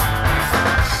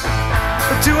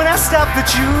 Doing that stuff that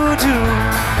you do,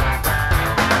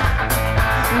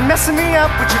 messing me up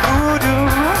with your voodoo.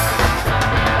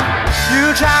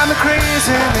 You drive me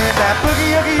crazy with that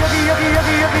boogie, yoogie, yoogie, yoogie,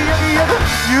 yoogie, yoogie, yoogie, yoogie.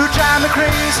 You drive me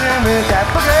crazy with that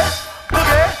boogie,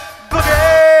 boogie, boogie.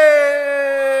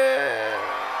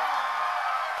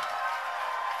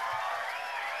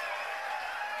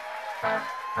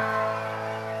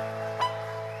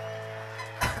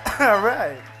 All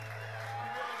right.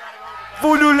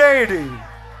 Voodoo lady.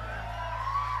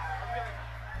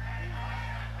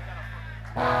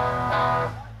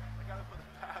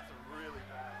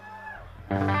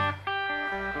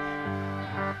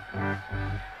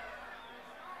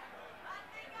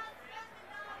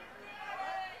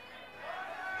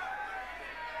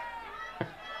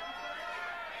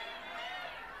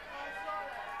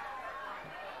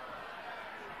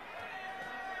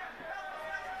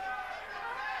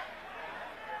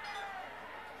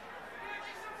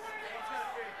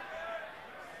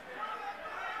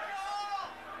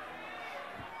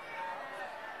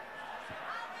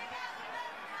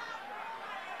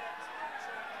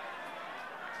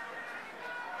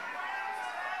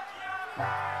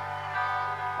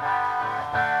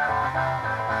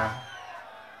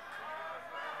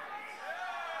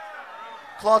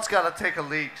 Claude's got to take a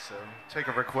leak, so take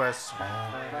a request.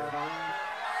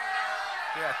 Yeah,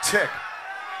 tick.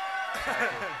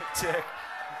 Tick.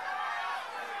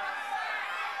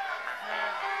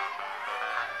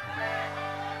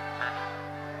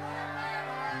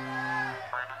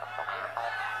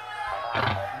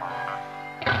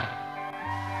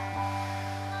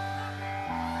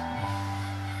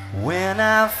 When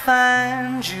I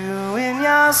find you in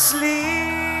your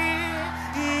sleep,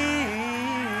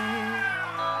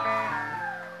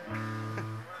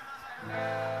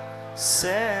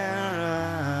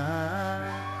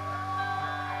 Sarah,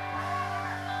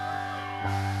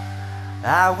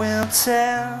 I will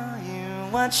tell you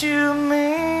what you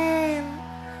mean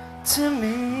to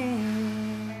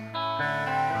me,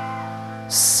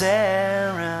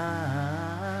 Sarah.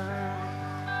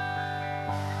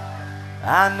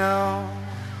 I know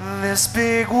this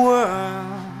big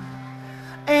world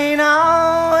ain't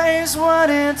always what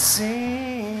it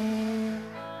seems,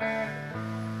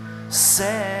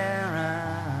 Sarah,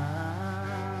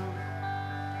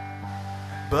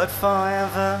 but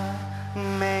forever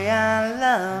may I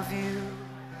love you,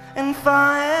 and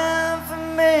forever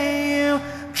may you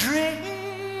dream,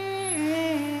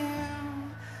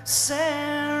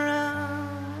 Sarah.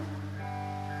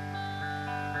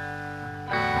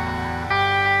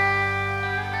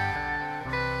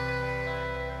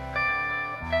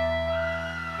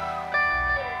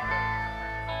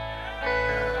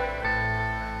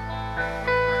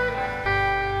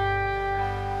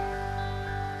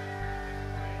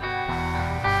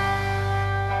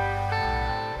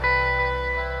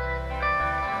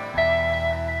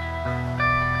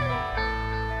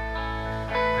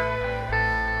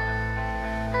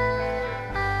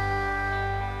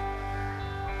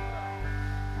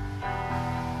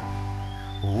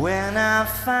 When I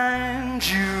find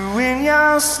you in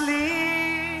your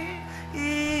sleep,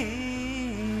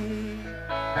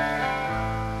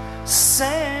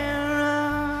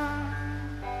 Sarah,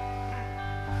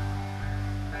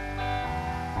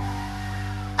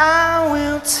 I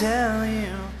will tell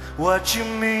you what you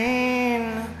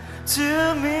mean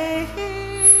to me,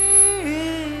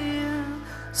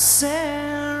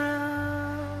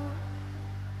 Sarah.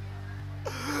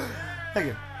 Thank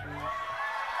you.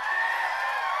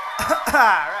 All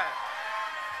right.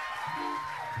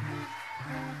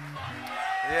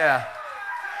 Yeah.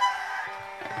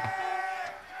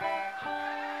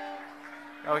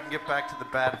 Now we can get back to the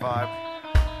bad vibe.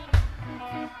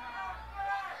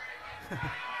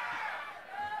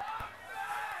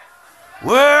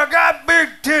 Well, I got big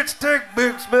tits, take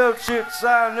big smell shits.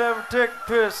 I never take a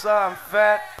piss, I'm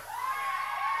fat.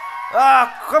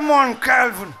 Ah, come on,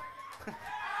 Calvin.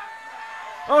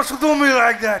 Don't you do me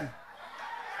like that.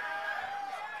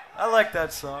 I like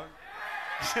that song.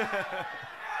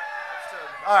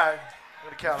 All right. I'm going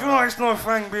to count You her know off. it's no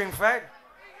fun being fat.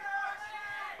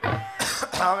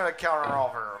 I'm going to count her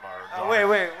off her.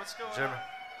 Wait, what's going Jim, on?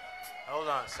 hold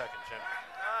on a second, Jim.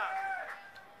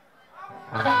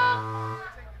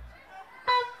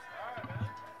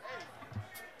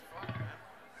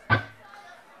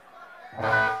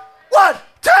 One,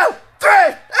 two,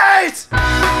 three, 8!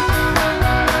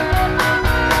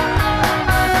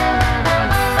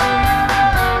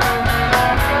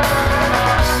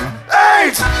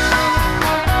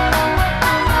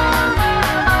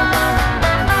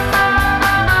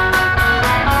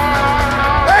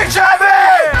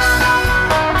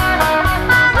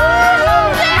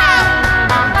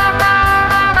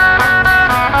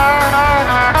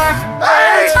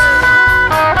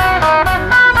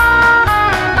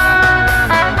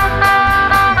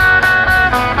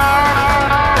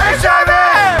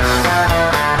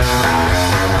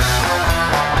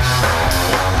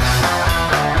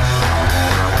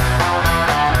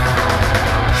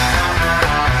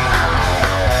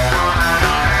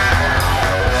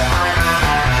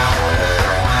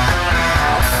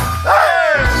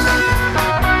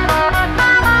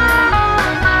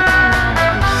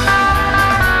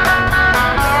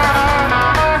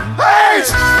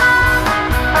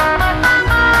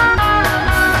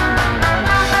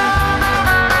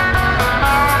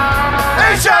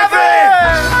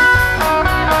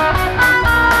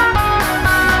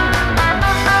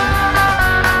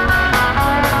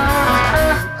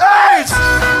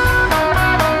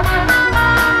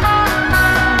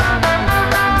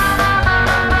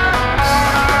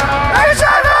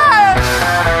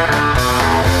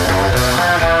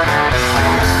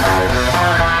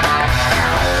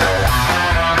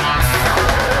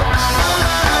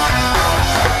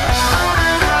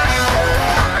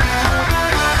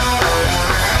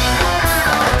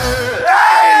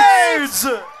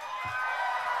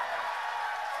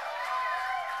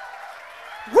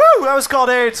 that was called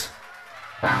AIDS.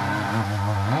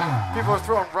 People are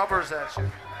throwing rubbers at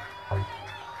you.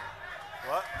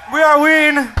 What? We are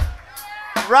Ween,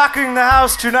 rocking the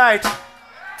house tonight.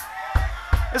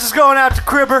 This is going out to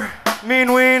Cribber,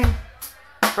 Mean Ween,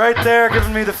 right there,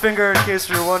 giving me the finger in case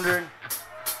you're wondering.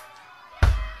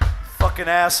 Fucking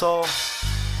asshole.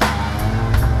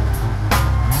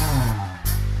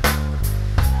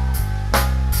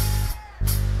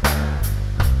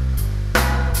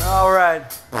 All right.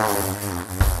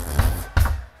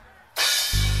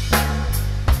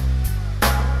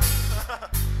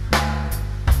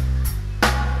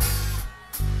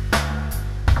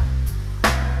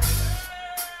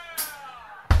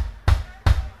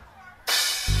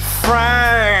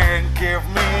 Frank, give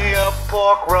me a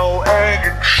pork roll, egg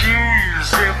and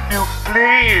cheese, if you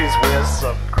please, with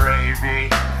some gravy,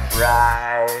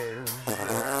 fries.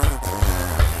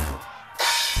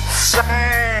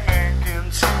 Sank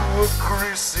into a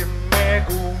greasy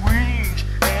mega weed,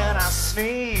 and I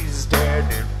sneezed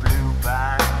and it blew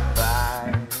by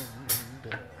my mind.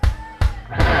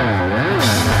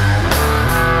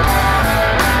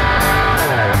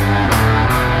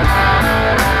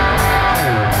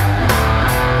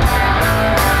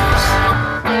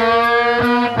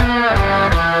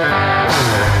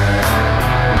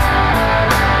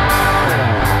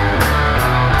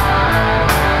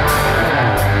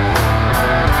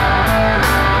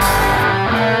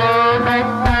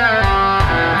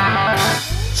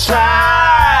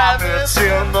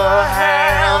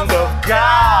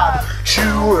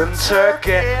 And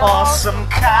turkey or some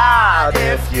cod,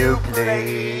 if you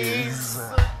please.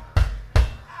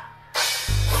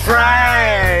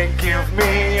 Frank, give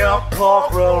me a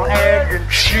pork roll, egg and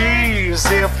cheese,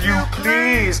 if you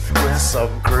please, with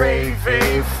some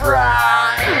gravy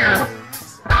fries.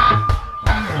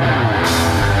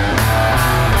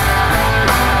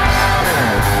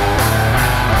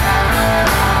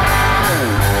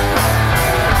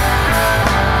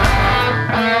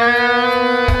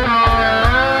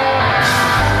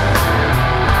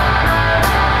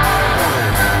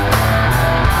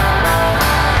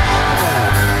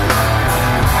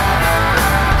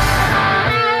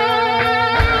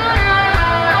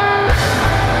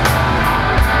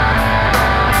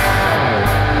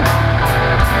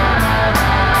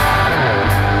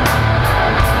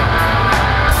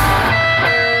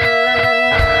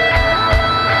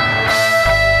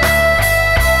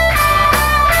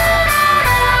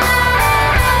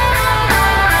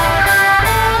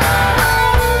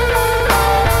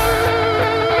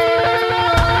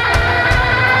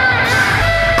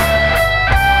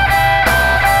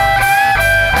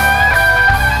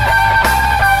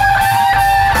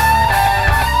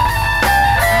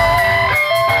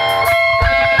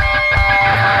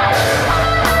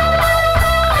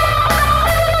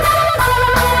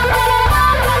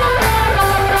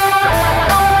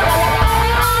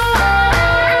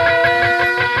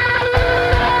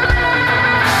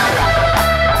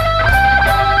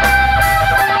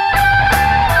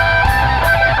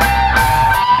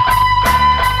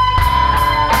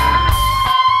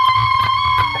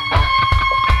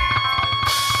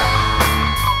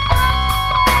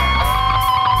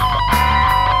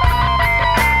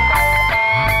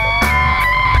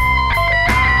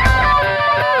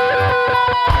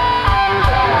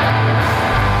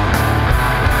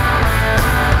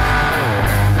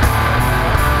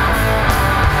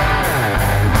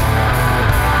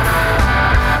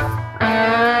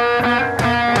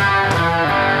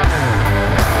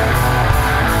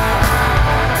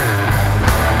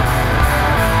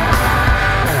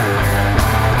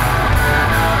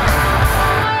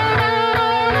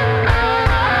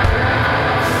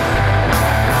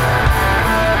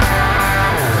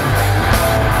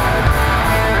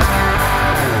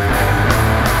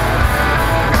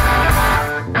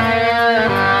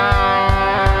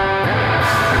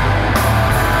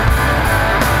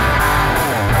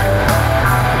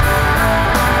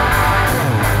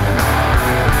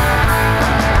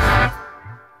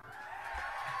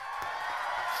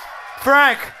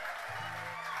 Frank.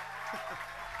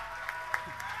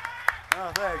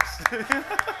 Oh, thanks.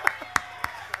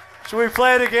 Should we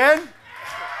play it again?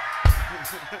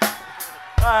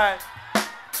 All right.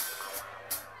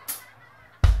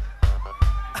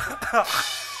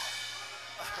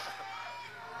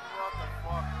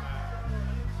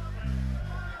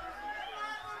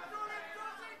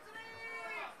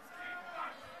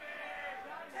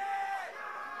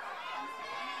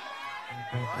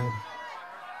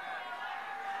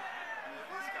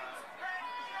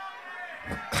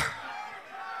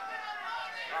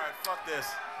 Alright, fuck this.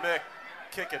 Mick,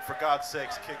 kick it, for God's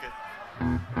sakes, kick it.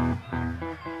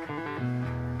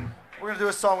 We're gonna do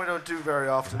a song we don't do very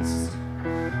often.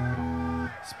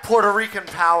 It's Puerto Rican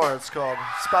Power, it's called.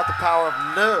 It's about the power of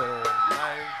love,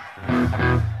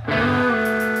 man.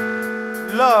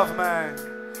 Love, man.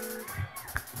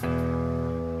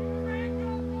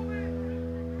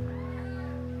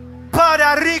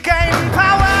 Puerto Rican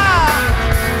power.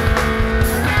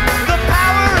 The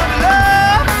power of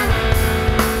love.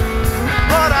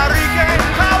 Puerto Rican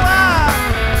power.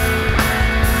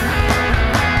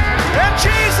 And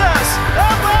Jesus,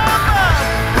 above,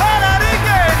 Puerto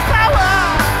Rican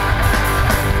power.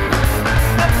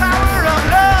 The power of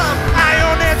love. I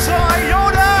own a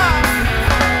Toyota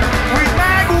with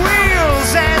mag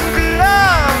wheels and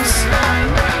gloves.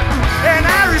 And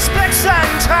I respect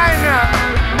Santana.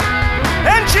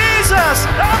 And Jesus,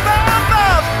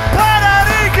 above, Puerto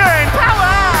Rican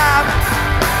power.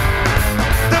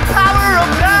 The power of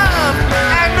love.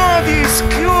 I know this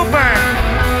Cuban.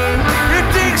 He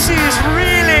thinks he's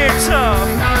really tough.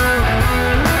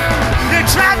 They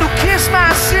tried to kiss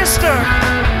my sister.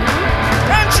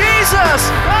 And Jesus,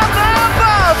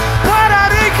 above, Puerto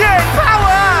Rican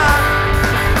power.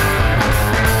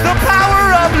 The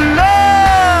power of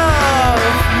love.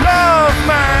 Love,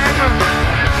 man.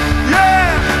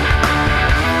 Yeah!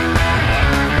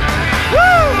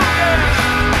 Woo!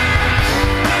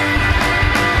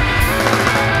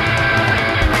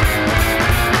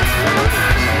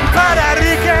 Puerto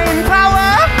Rican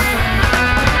power.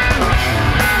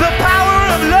 The power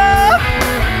of love.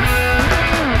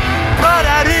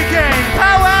 Puerto Rican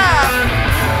power.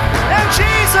 And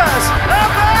Jesus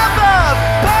above.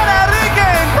 Puerto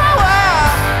Rican power.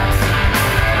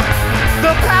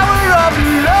 The power of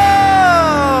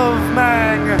love,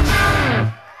 man.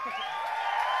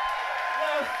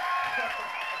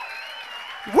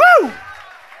 Woo!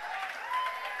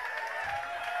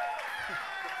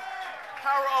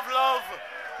 Power of love.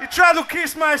 You tried to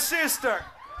kiss my sister.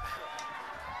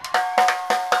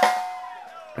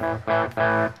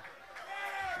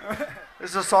 This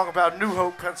is a song about New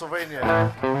Hope,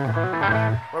 Pennsylvania,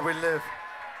 where we live.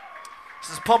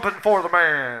 This is Pumping for the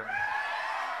Man.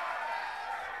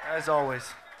 As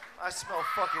always, I smell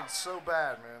fucking so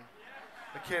bad, man.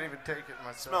 I can't even take it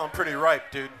myself. Smelling pretty ripe,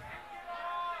 dude.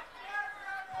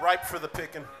 Ripe for the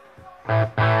picking.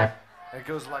 It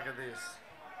goes like this.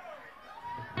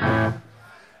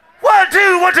 1,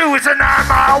 2, 1, 2, it's a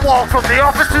 9-mile walk from the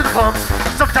office to the pumps.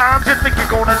 Sometimes you think you're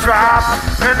gonna drive,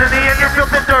 and in the end you're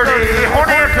filthy dirty,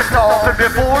 horny and pissed off, and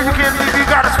before you can leave you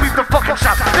gotta sweep the fucking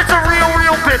shop. It's a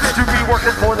real bitch to be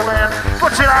working for the land.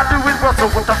 What should I do with well, so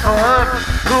what the fuck?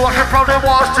 Who I could probably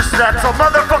wash just that some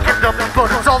motherfucking dump, but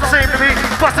it's all the same to me.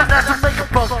 Bustin' ass to make a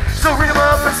buck, so ring 'em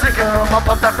up and stick 'em. I'll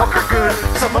pump that fucker good.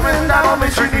 Some woman down on Main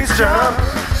Street needs jump.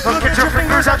 Look at your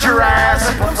fingers out your ass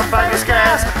and pump some baggish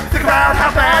gas. Think about how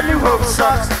bad New Hope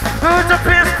sucks. Who's a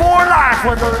piss poor life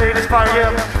when the ladies fire you,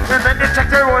 and then you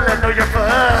check their oil and know you're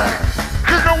fucked.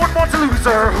 Cause no one wants a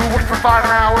loser who works for 5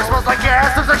 hours, smells like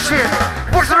gas, looks like shit.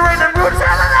 Works in the rain and roots, and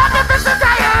I'm a bit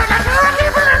tired. I can't keep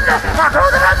it in there. I know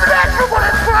that I'm the best for what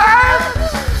it's worth.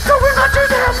 So we're not trying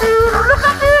to help you to look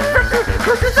like the infected,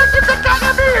 cause you think you think I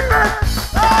can be in there.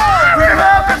 Read 'em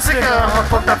up and stick 'em,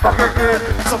 pump that fucker good.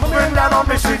 Some woman down on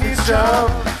Main Street needs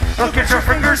jump. Look at your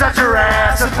fingers out your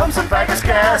ass and pump some baggish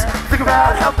gas. Think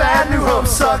about how bad New Hope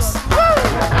sucks.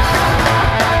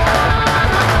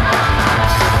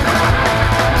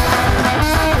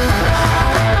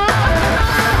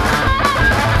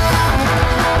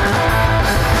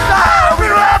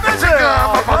 Read 'em up and stick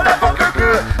 'em, pump that fucker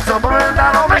good. Some woman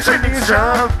down on Main Street needs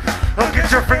jump. Look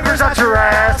at your fingers out your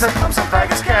ass and pump some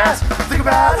baggish gas. Think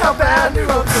about how bad New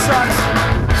Hope sucks.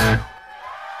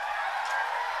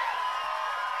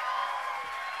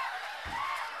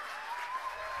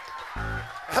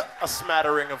 A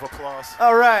smattering of applause.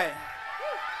 All right.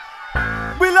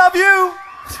 We love you.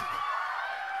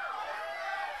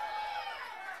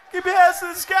 Keep your hands to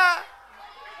the sky.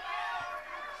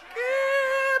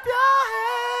 Keep your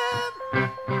hand.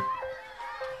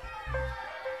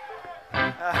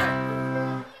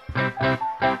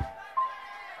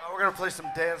 We're gonna play some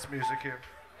dance music here.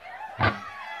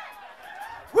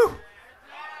 Woo.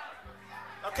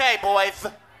 Okay, boys.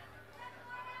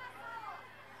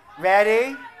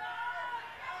 Ready?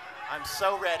 I'm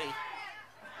so ready.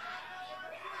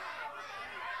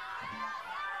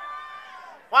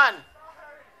 1.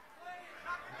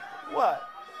 What?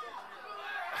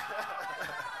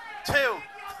 2.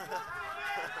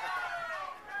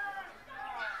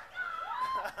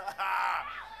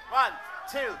 1,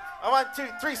 2, 1,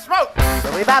 2, 3, smoke!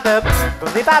 Bully bop-up,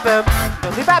 bully bop-up,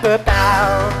 bully bop-up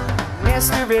now.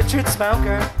 Mr. Richard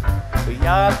Smoker, you're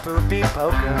a poopy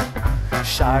poker.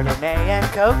 Chardonnay and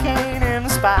cocaine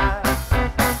inspired.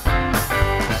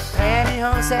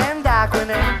 Pantyhose and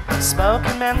Aquanet,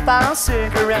 smoking menthol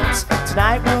cigarettes.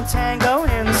 Tonight we'll tango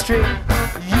in the street.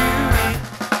 You eat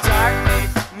dark meat,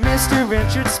 Mr.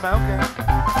 Richard Smoker.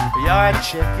 You're a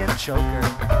chicken choker.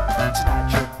 Tonight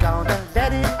you're gonna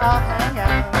let it all hang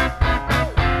out.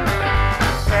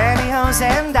 Pantyhose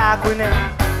and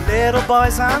Aquanet, little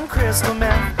boys on crystal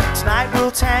meth. Tonight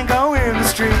we'll tango in the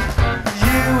street.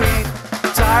 You eat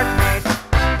dark meat,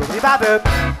 boop-a-boop,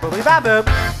 boop-a-boop,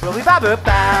 boop-a-boop,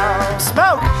 bow.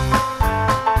 Smoke!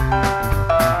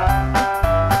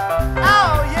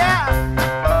 Oh yeah!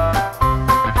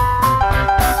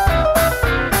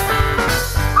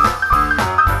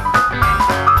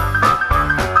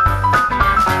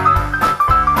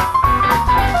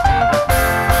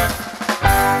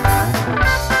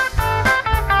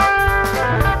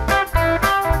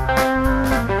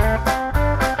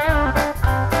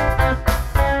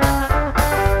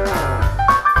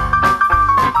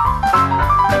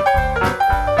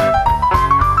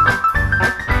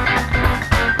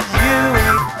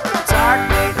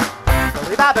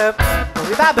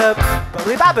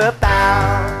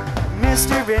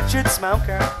 Mr. Richard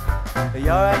Smoker,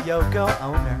 you're a Yoko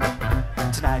owner.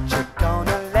 Tonight you're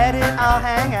gonna let it all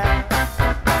hang out.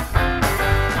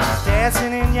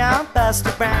 Dancing in your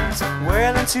Buster Browns,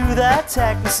 whirling to the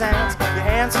techno sounds. Your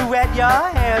hands are wet, your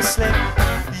hair's slick.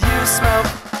 You smoke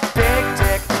big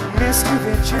dick, Mr.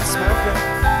 Richard Smoker.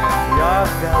 You're a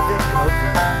velvet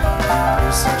poker.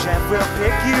 Mr. Jeff will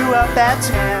pick you up at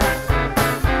 10.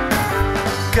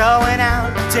 Going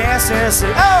out, dancing, say,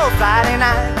 oh, Friday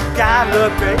night, gotta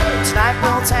look great. Tonight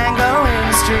we'll tango in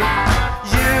the street.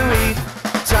 You eat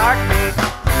dark meat,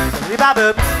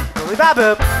 bully-ba-boop,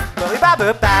 bully-ba-boop,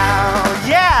 bully-ba-boop, bow.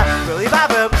 Yeah,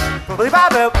 bully-ba-boop,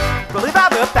 bully-ba-boop,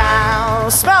 bully-ba-boop, bow.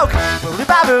 Smoke,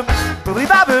 bully-ba-boop,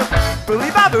 bully-ba-boop,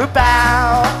 bully-ba-boop,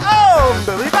 bow. Oh,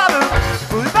 bully-ba-boop,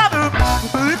 bully-ba-boop,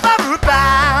 bully-ba-boop,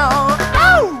 bow.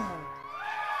 Oh!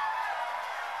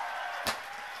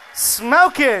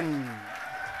 Smoking!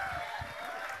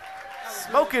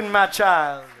 Smoking, my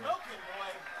child.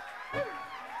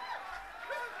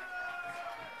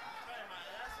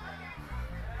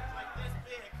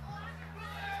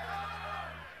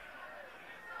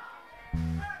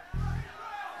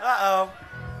 Uh-oh.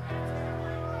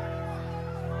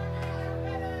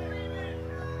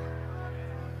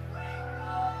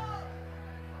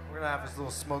 We're gonna have this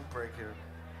little smoke break here.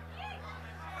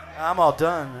 I'm all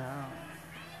done now.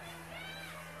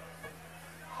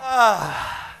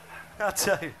 I'll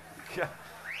tell you.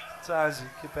 Sometimes you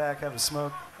get back, have a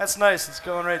smoke. That's nice. It's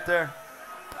going right there.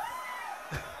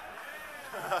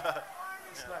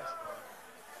 That's nice.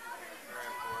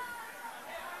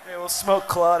 Hey, we'll smoke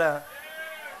Claude out.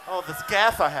 Oh, this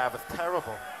gas I have is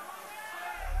terrible.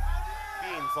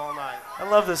 Beans all night. I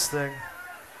love this thing.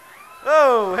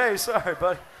 Oh, hey, sorry,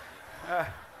 buddy.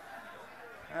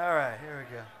 All right, here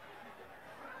we go.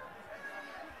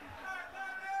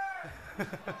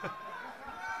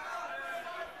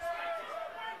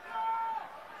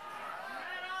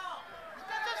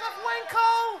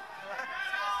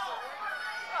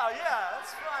 Oh yeah,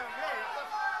 that's fine with me.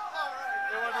 All right.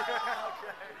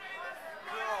 Okay.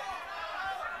 Cool.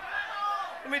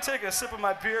 Let me take a sip of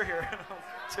my beer here and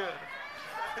I'll do it.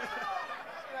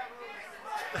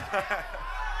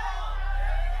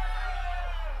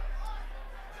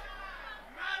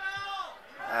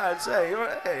 I'd say,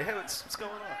 hey, what's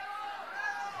going on?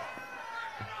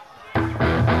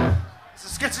 It's the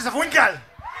sketches of Winkle.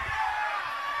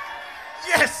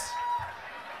 Yes.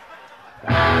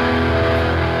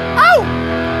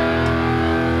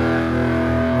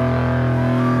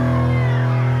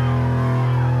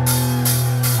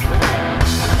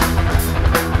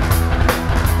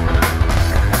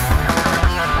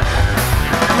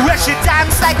 She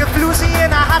danced like a floozy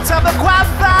in a hot tub of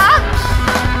guava.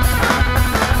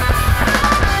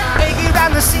 Iggy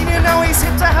ran the scene, you know he's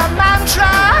hip to her mantra.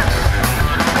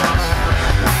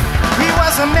 He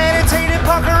was a meditative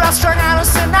punker, all strung out of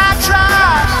Sinatra.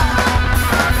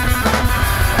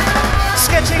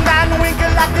 Sketching Van Winkle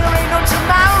like there ain't no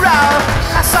tomorrow.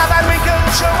 I saw Van Winkle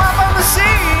show up on the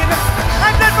scene.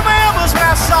 I bled from my elbows when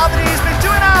I saw that he's been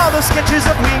doing all the sketches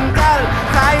of Winkle,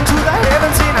 flying to the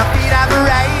heavens in a feet of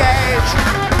rage.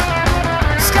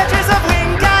 Sketches of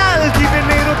Winkle, keeping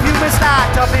little pumas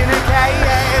locked up in a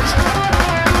cage.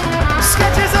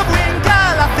 Sketches of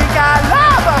Winkle, I think I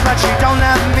love her, but she don't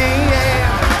love me.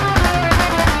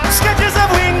 Sketches of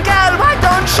Winkle, why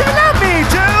don't she love me,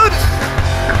 dude?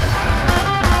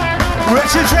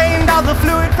 Richard drained all the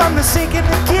fluid from the sink in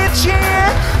the kitchen.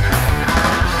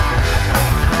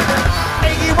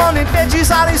 Iggy he wanted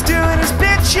veggies, all he's doing is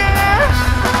bitching.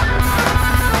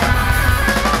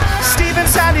 Steven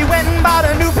said he went and bought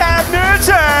a new pair of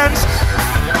Newtons.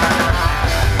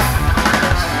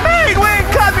 Made Wayne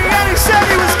cut me and he said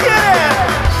he was kidding.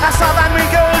 I saw that mean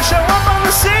girl show up on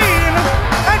the scene.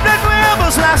 And Greg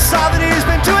Wilbers, when I saw that he's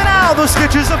been doing all those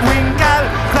sketches of Ween girl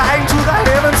flying to the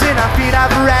heavens in a feet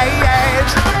of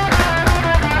rage.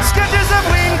 Sketches of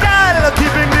Ween girl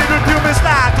keeping little humans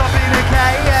locked up in a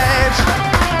cage.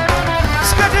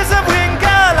 Sketches of Ween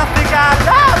girl, I think I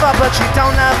love her, but she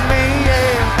don't love me.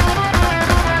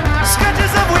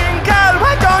 Sketches of Ween girl,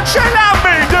 why don't you love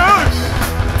me, dude?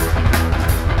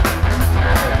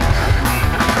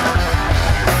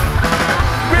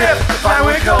 Rip, Van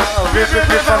Winkle, rip, rip,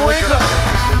 rip, Van Winkle.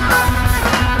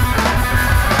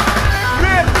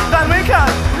 Rip, Van Winkle,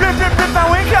 rip, rip, rip, Van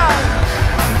Winkle.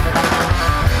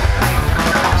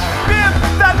 Rip,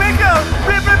 Van Winkle,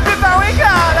 rip, rip, rip, Van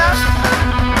Winkle.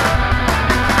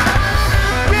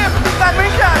 Rip, Van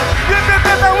Winkle, rip, rip,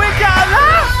 rip, Van Winkle.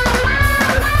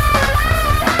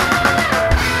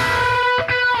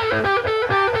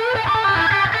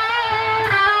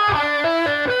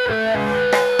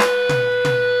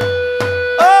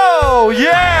 Oh,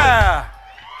 yeah!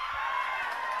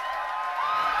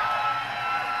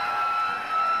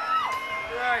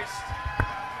 Christ.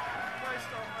 Christ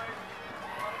almighty.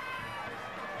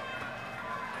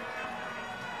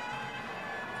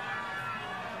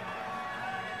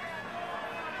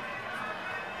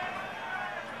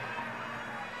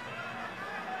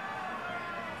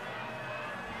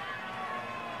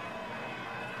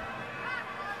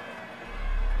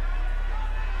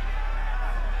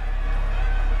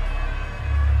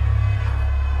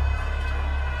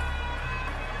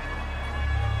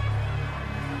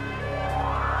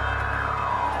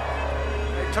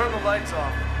 Turn the lights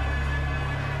off.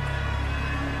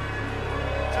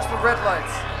 Just the red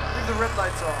lights. Leave the red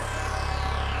lights off.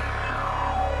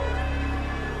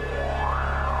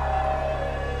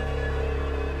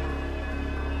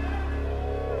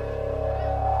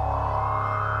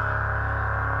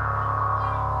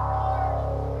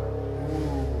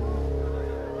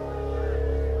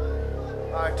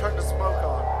 All right, turn the smoke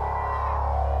on.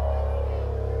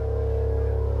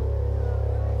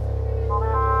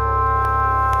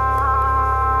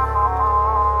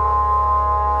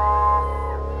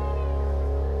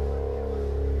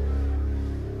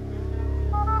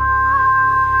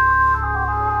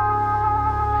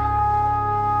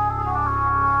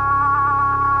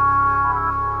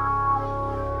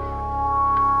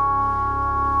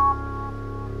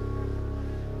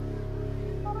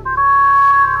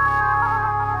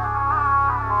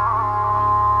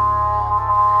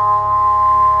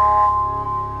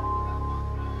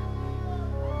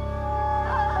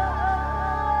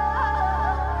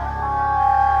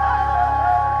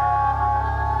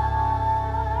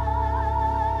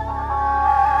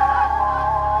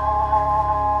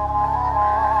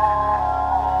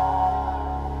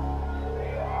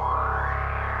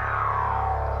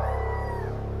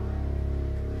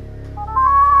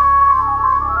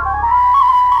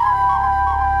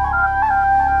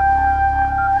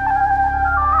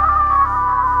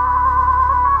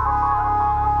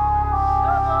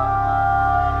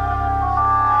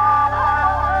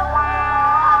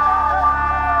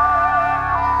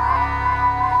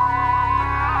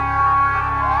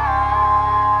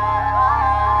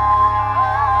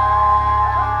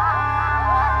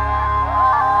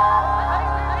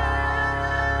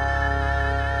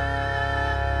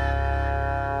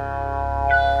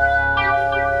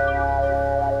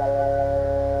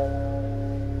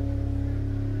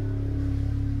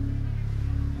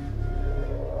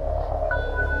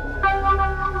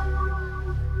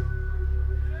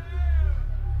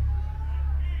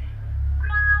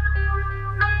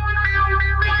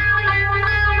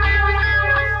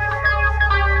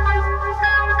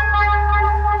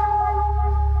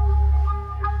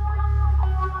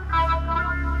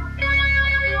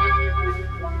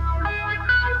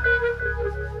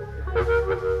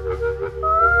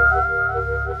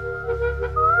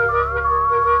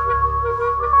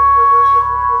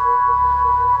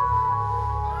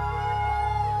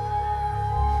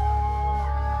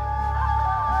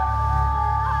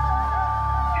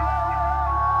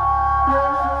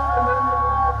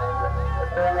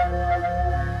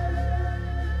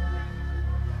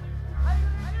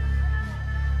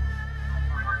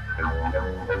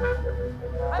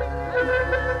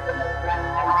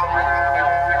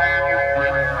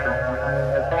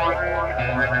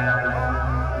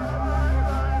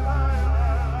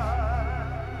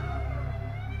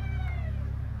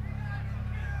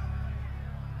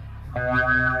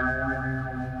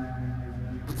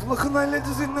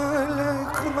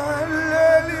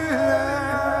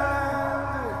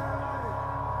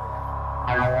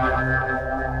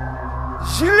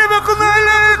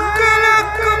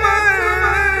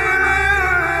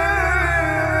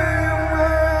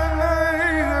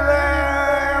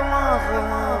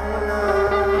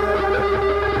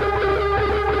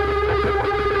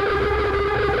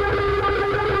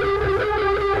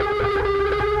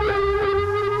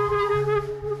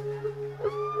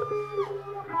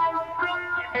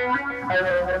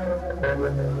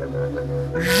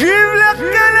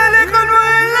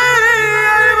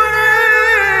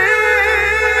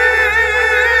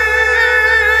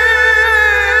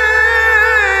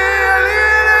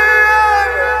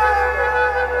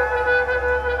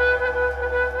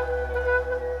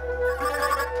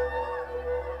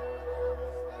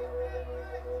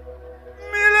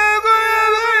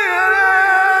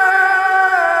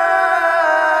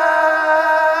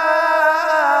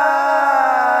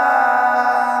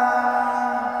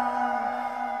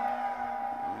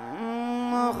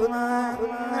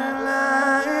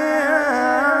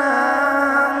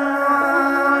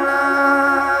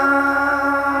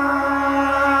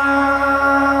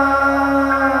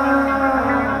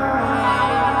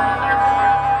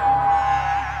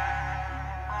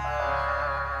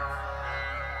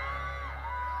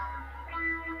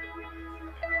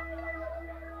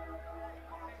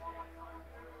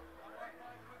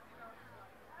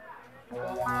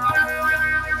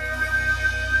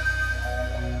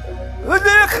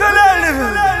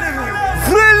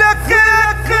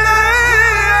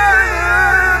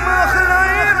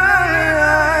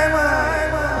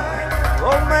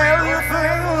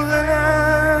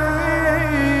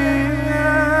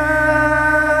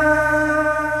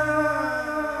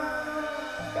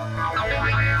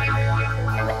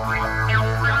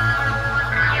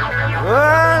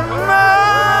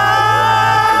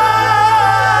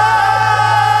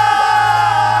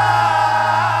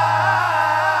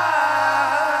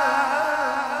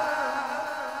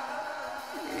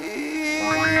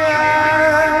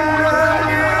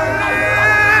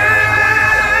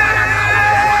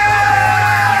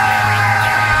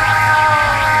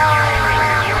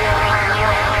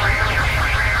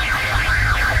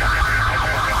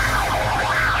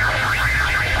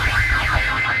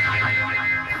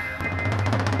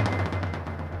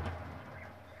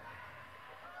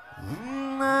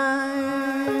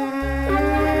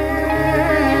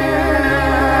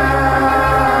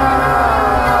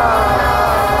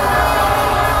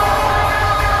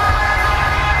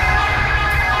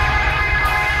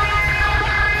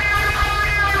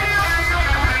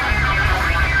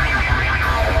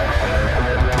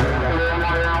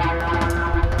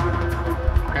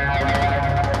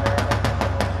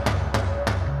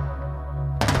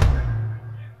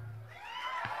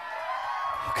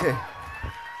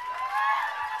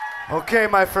 Okay,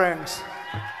 my friends.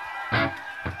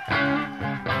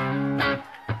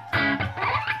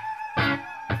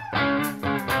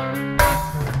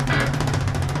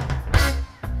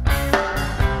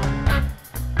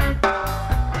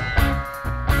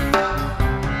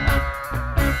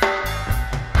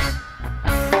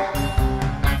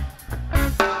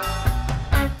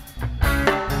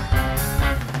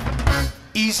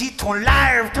 Is it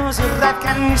alive? Does it rap?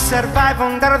 Can we survive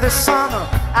under the sun?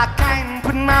 I can't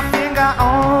put my finger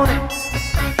on it.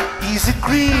 Is it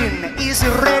green? Is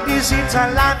it red? Is it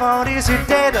alive or is it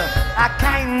dead? I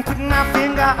can't put my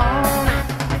finger on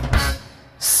it.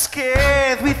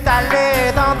 Scared with the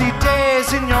lead on the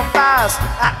days in your past.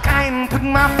 I can't put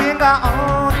my finger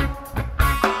on it.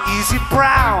 Is it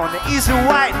brown? Is it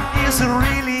white? Is it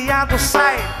really out of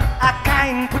sight? I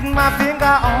can't put my finger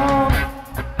on it.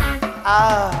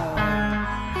 Ah,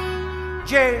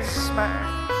 yes, man.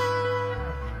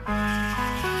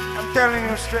 I'm telling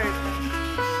you straight.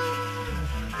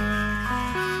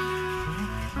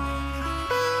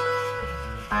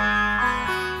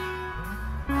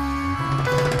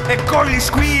 A collie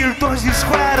squeal, does he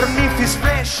square? And if his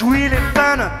flesh will it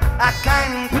burn? I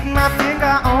can't put my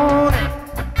finger on it.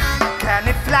 Can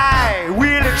it fly?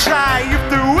 Will it try? If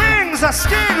the wings are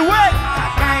still wet, I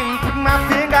can't put my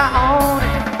finger on it.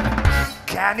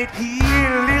 Can it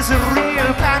heal? Is it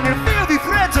real? Can it feel the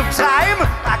threads of time?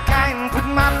 I can't put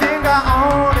my finger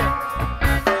on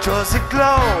it. Does it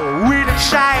glow? Will it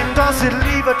shine? Does it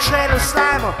leave a trail of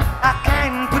slime? I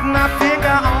can't put my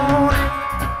finger on it.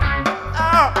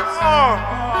 Oh, oh,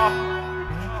 oh.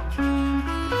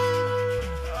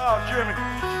 Oh, Jimmy.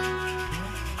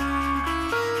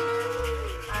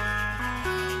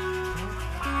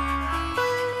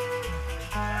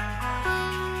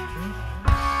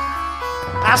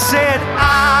 I said,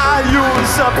 Are you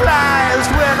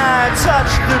surprised when I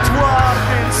touch the dwarf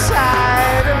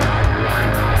inside?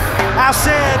 I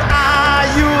said, are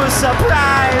you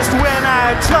surprised when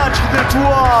I touch the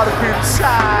dwarf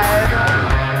inside?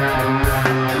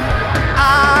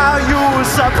 Are you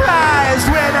surprised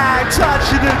when I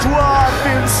touch the dwarf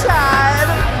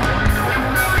inside?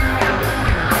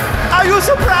 Are you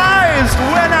surprised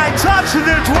when I touch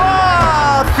the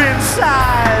dwarf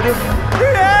inside?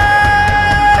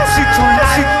 Yes, it's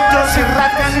does it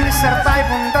right and you survive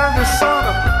under the sun.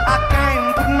 I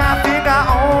can't put my finger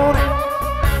on it.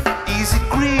 Is it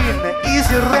green? Is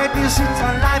it red? Is it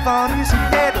alive or is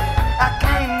it dead? I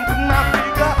can't put my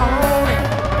finger on it.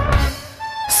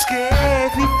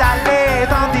 Scared with that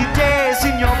lead on the days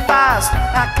in your past.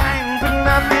 I can't put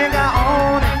my finger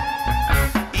on it.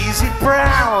 Is it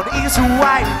brown? Is it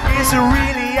white? Is it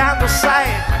really on the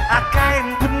side? I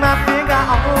can't put my finger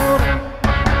on it.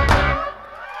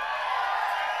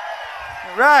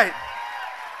 All right.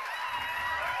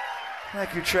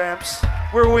 Thank you, Tramps.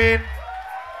 We're Ween.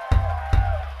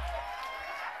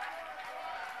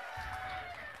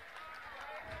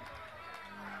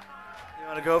 You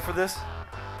want to go for this?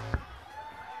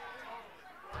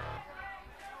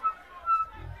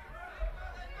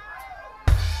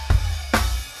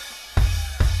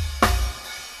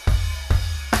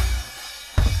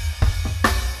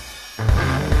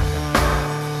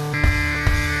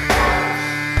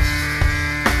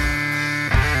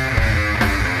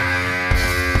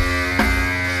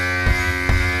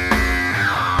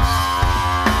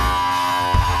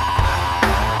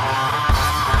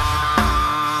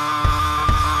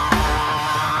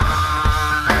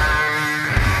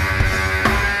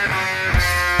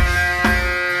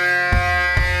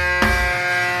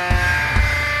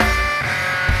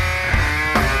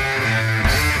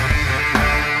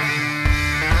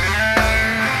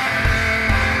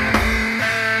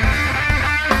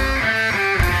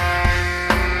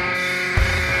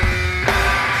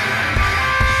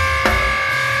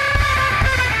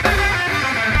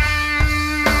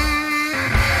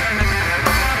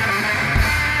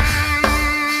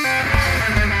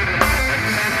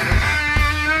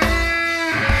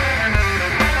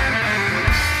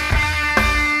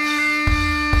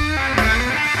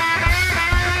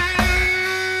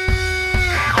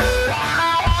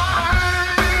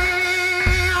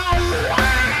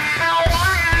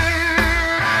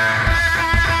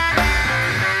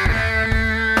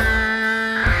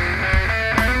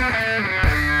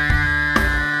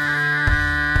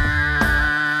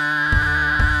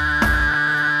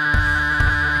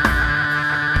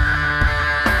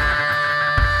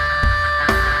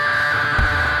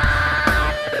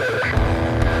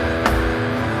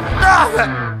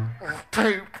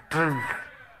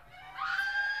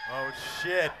 Oh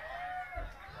shit.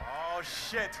 Oh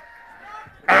shit.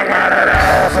 I got an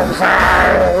awesome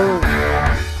sound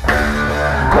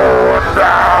going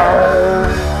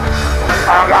down. I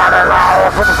got an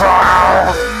awesome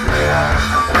sound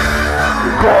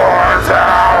going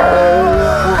down.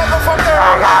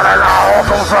 I got an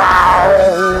awesome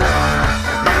sound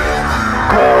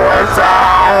going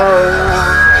down.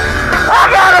 I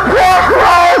got a pork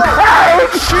roll,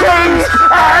 egg, cheese,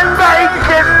 and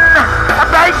bacon.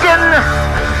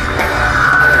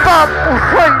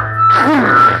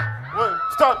 Wait,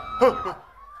 stop.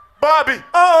 Bobby.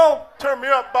 Oh, turn me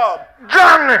up, Bob.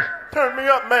 Johnny. Turn me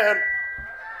up, man.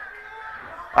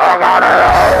 I got an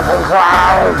awesome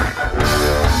sound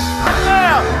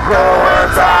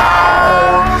going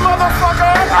down.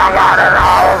 Motherfucker. I got an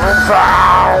awesome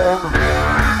sound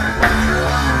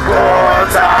going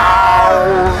down.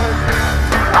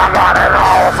 I got an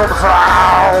awesome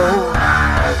sound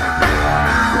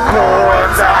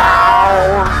going down.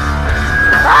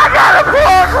 I got a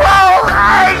pork roll,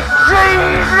 egg,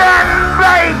 cheese, and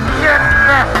bacon.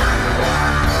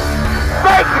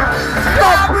 Bacon.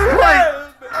 Stop. Wait.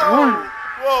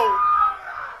 Whoa.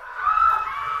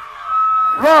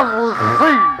 Lovely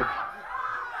seed.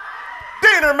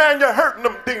 Diener, man, you're hurting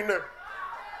them, Diener.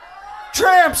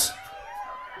 Tramps!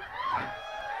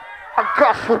 I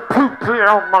got some poopy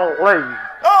on my leg.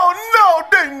 Oh no,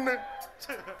 Diener.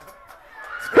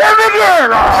 Let me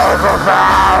get awesome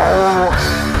sound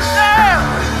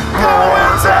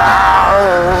going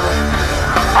down.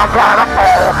 I got an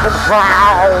awesome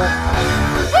sound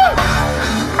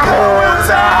going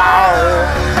down.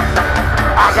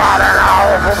 I got an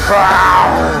awesome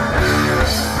sound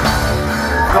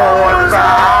going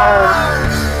down.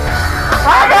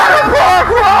 I got a pork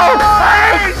roll,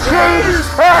 egg, cheese,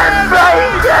 and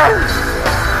bacon.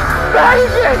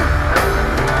 Bacon.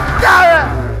 Got it.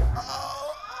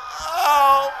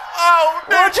 Oh,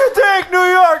 What'd you think, New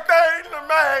York? Diener,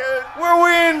 man. We're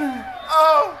Ween.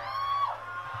 Oh.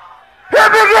 It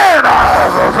began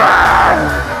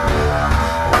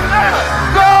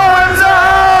going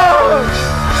down.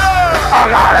 I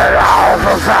got it all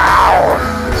the sound.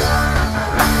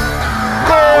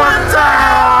 Going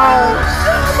down.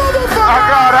 I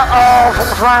got it all the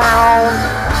sound.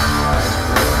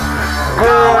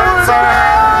 Going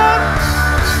down.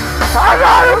 I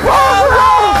got it all the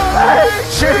sound. Hey,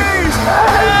 cheese.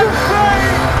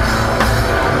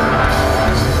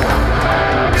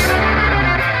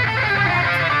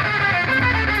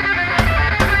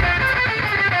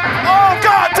 Oh,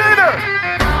 God, Dina!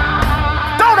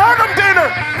 Don't hurt him, Dina!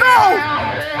 No!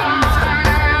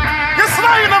 You're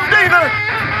slaying him, Dina!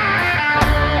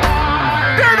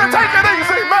 Dina, take it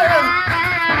easy, man!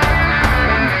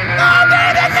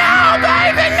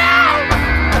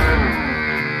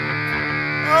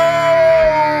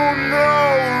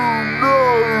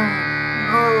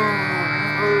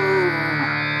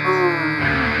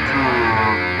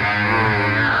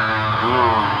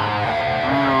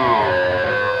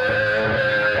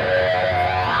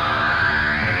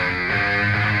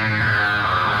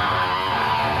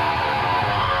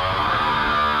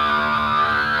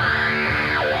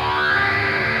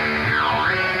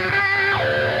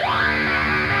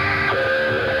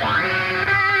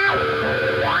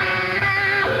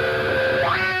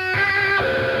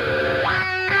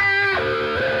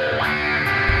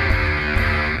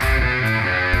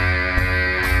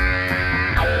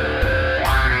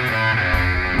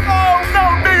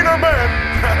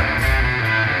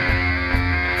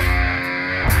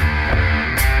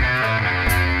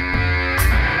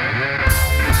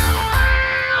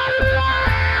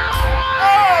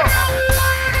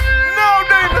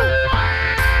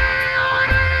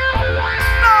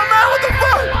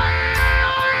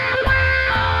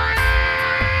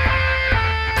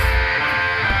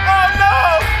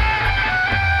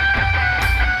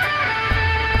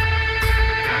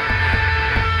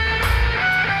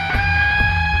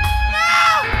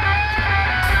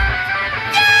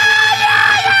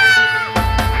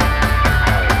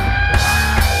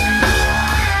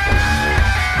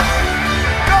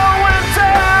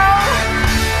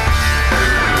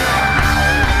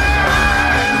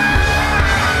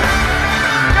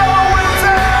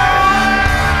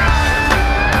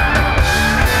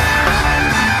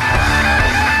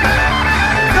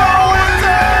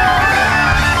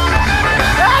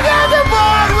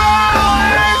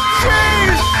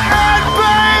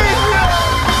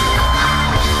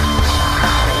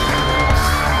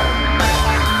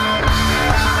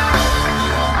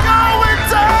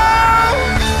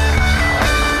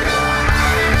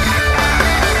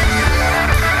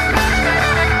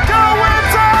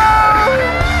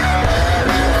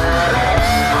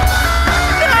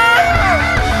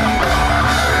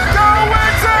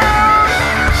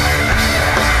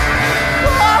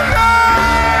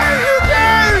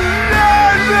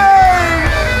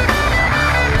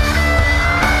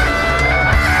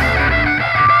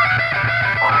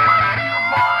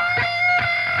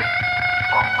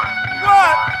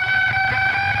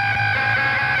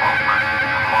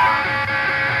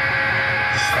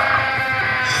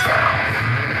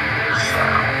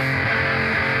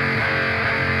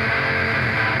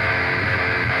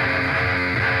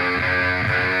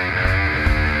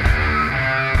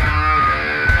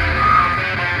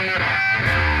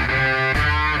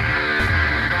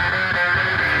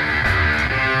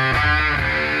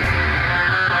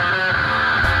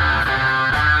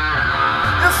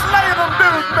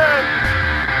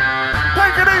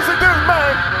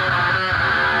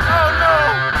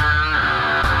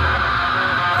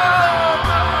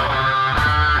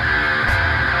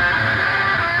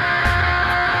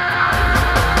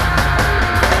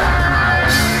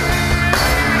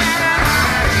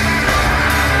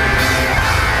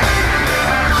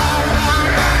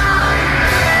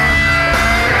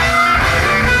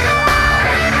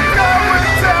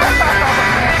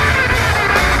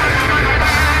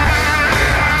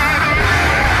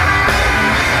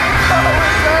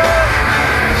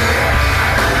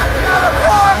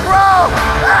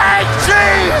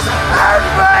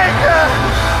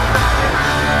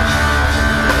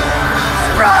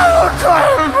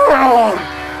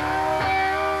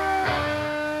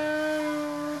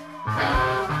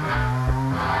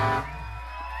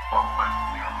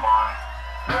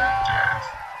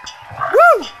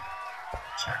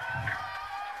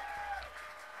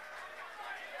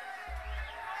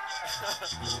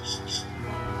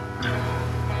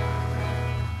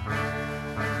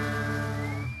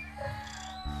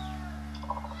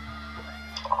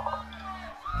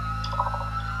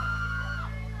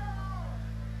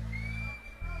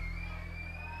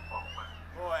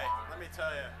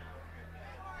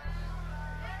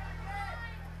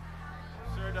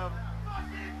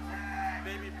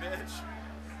 bitch.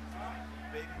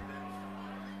 Baby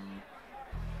bitch.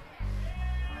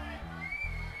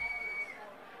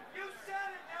 You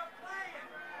said it, now play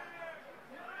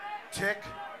it. Tick.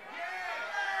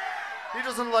 He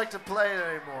doesn't like to play it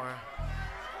anymore.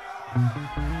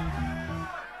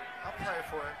 I'll play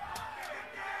for it.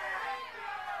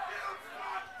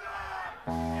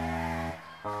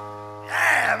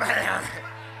 Yeah, man.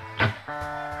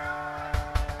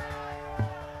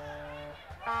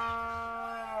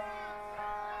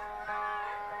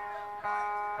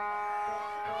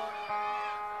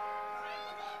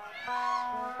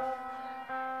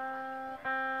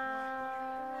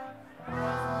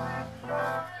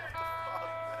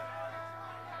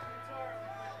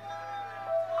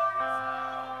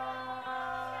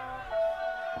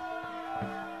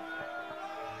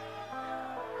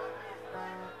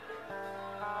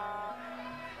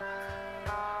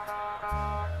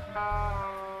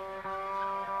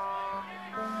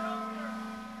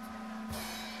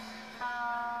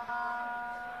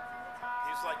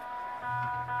 He's like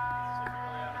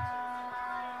really attitude.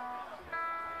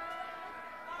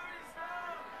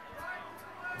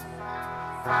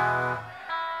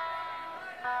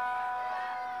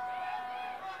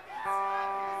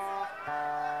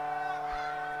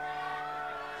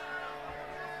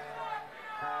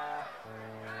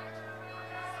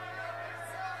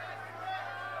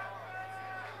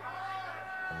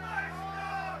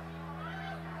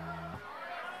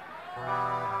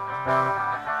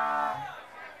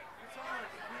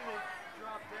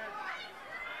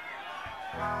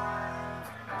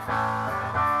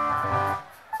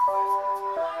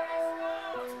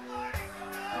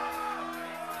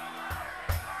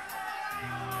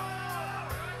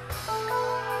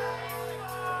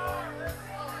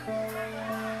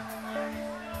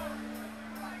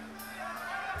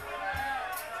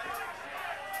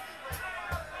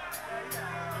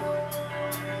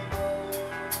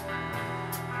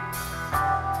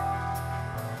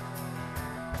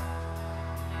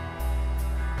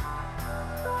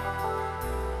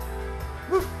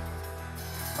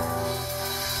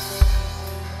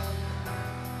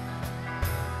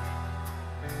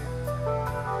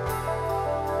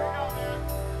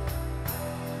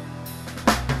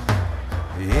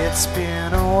 It's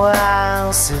been a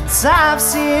while since I've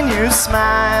seen you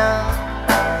smile,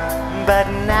 but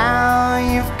now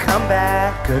you've come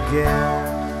back again.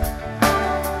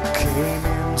 Came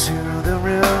into the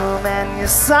room and you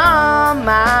saw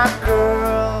my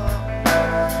girl,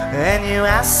 and you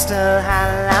asked her how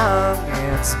long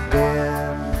it's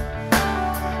been.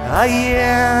 A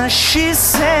year, she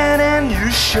said, and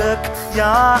you shook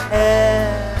your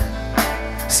head.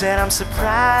 Said, I'm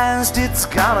surprised it's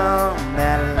gone on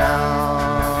that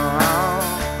long.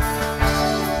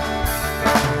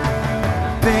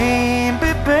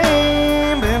 Baby,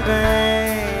 baby,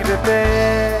 baby,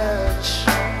 bitch,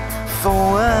 for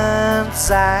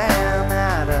once I am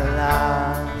at a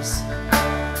loss.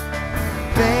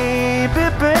 Baby,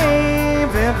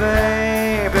 baby,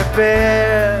 baby,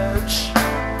 bitch,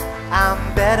 I'm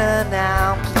better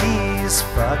now, please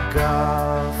fuck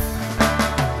off.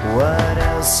 What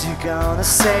else you gonna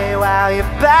say while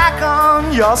you're back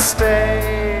on your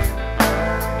stay?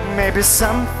 Maybe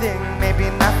something, maybe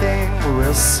nothing,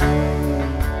 we'll see.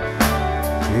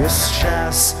 It's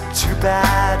just too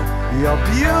bad you're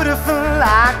beautiful,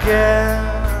 I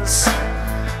guess.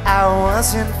 I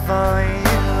wasn't for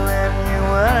you and you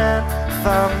weren't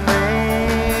for me.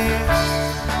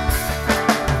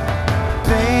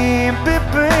 Baby,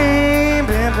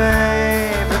 baby,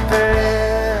 baby,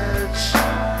 bitch,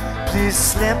 please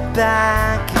slip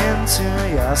back into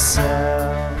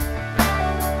yourself.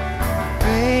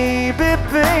 Baby,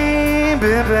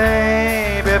 baby,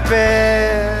 baby,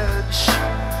 bitch,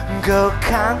 go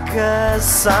conquer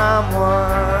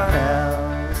someone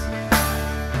else.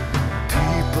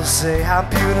 People say how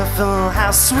beautiful,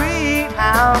 how sweet,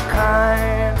 how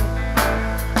kind.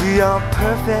 You're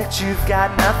perfect, you've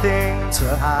got nothing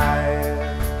to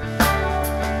hide.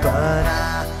 But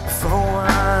I, for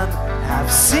one, have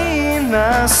seen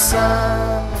the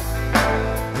sun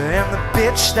and the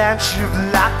bitch that you've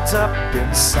locked up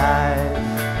inside.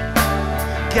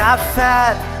 Got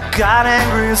fat, got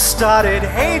angry, started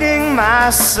hating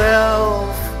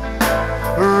myself.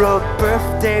 Wrote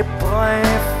birthday boy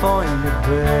for you,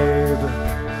 babe.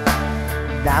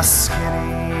 Now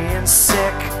skinny and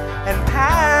sick and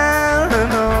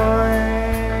paranoid,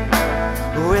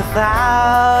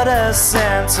 without a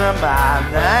cent to my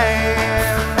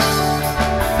name.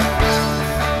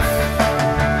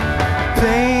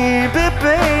 Baby,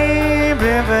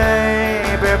 baby,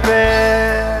 baby,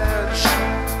 bitch,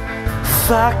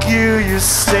 Fuck you, you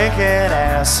stinking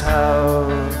asshole.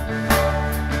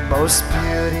 Most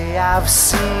beauty I've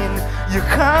seen, you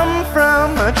come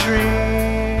from a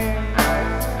dream.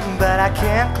 But I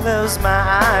can't close my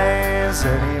eyes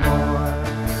anymore.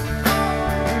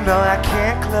 No, I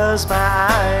can't close my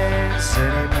eyes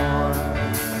anymore.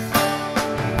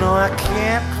 No, I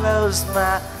can't close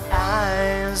my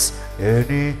eyes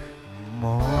anymore.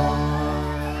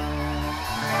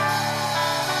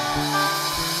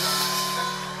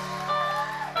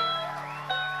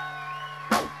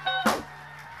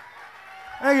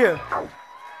 Thank you.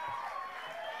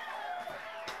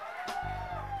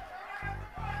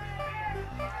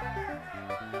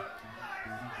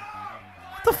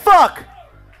 What the fuck?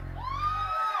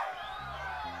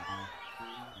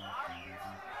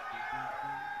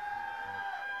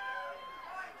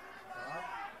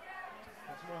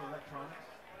 That's more electronics.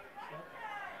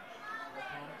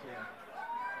 Electronics, yeah.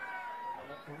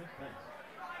 Electronics, thanks.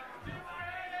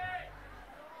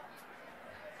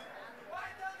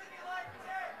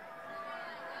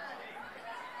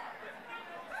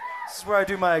 This is where I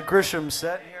do my Grisham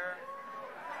set here.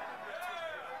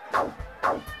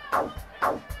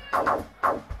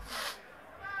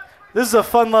 This is a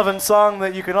fun-loving song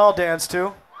that you can all dance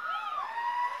to.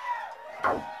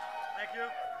 Thank you.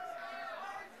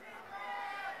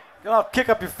 Go on, kick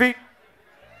up your feet.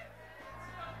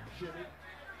 Shimmy.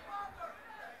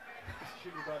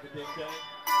 Shimmy by the ding dang.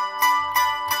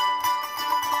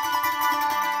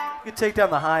 You can take down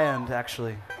the high end,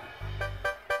 actually.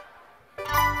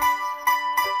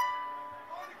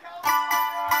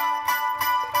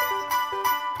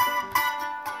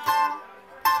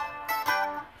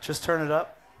 Just turn it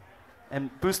up and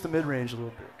boost the mid-range a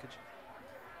little bit, could you?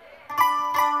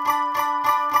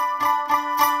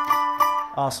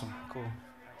 Awesome, cool.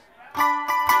 All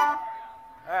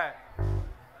right.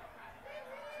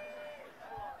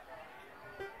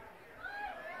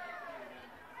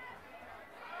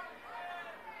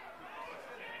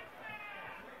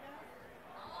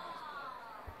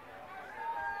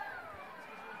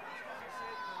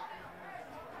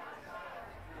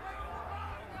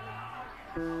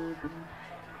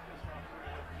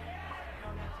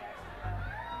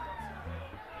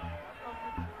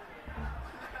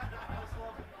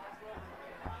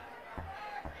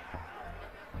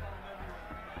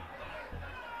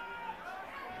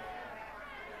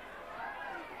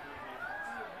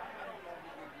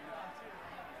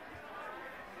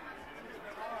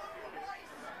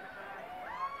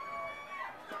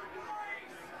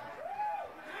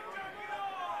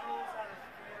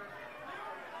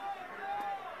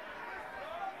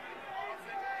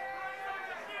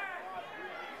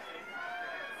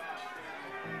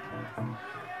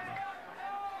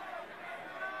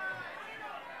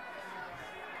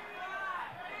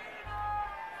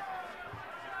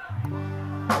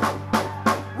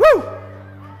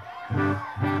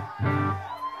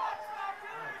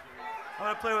 I'm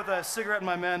gonna play with a cigarette and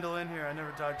my mandolin here. I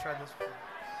never tried this before.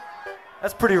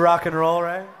 That's pretty rock and roll,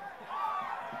 right?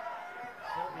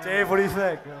 Dave, what do you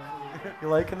think? You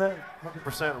liking that?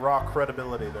 100% raw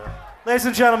credibility there. Ladies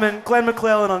and gentlemen, Glenn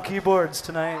McClellan on keyboards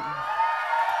tonight.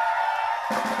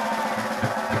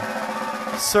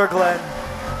 Sir Glenn.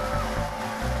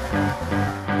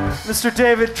 Mr.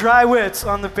 David Drywitz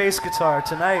on the bass guitar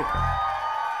tonight.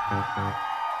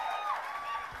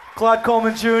 Claude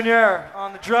Coleman Jr.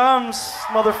 on the drums,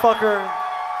 motherfucker.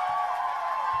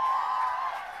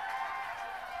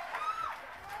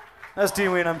 That's D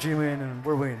Ween, I'm G Ween, and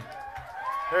we're Ween.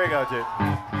 There you go, dude.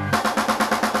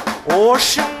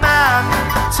 Ocean man,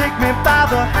 take me by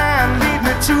the hand, lead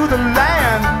me to the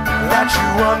land that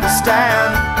you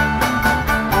understand.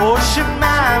 Ocean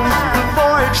man, the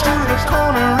voyage to the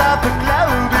corner of the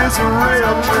globe is a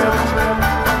real trip.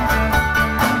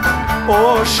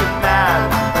 Ocean man,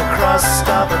 the crust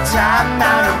of the time,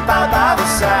 now you're by the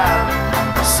sand,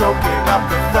 soaking up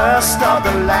the thirst of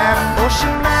the land.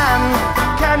 Ocean man,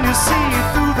 can you see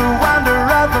through the wonder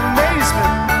of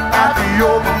amazement at the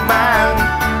open man?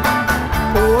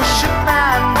 Ocean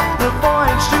man, the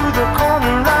voyage to the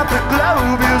corner of the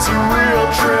globe is a real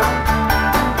trip.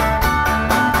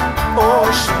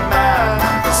 Ocean man,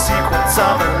 the sequence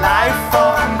of a life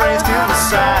form embraced in the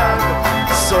sand,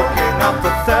 soaking up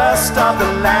the thirst of the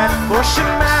land.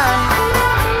 Ocean man.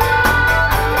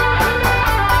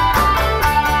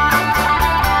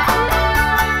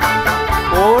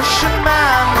 Ocean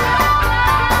man.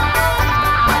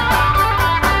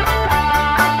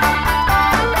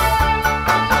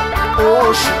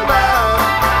 Ocean man.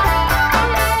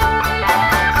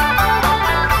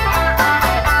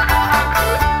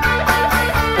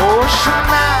 Ocean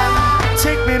man,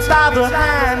 take me by the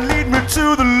hand, lead me to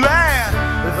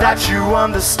that you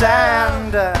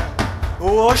understand.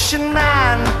 Ocean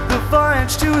man, the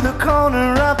voyage to the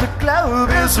corner of the globe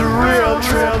is a real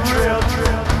thrill.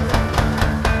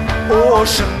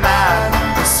 Ocean man,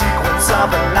 the sequence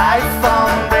of a life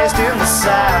form raised in the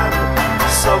sand,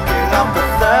 soaking up the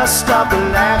thirst of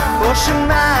the land. Ocean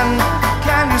man,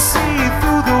 can you see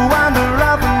through the wonder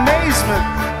of amazement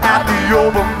at the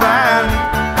open man?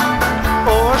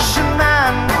 Ocean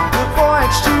man, the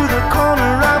voyage to the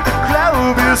corner of the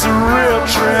globe is a real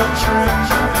trip.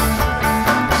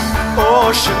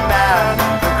 Ocean man,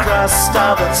 the crust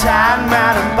of a tan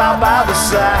man embalmed by the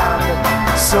sand,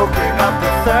 soaking up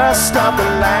the thirst of the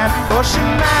land.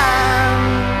 Ocean man.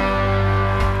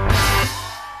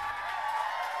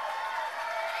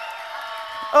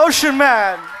 Ocean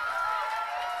man.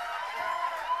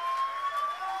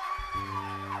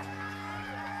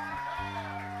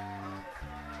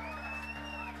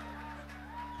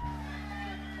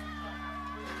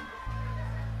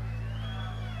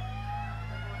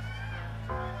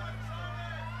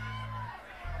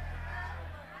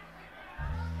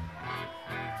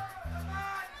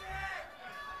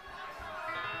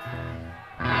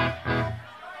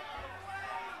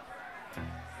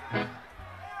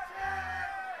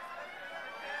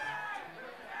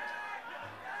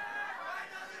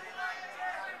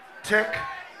 Tick.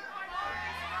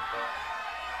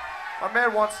 My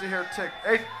man wants to hear Tick.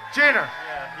 Hey, Janer.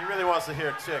 Yeah, he really wants to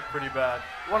hear Tick pretty bad.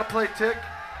 You want to play Tick?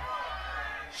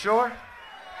 Sure?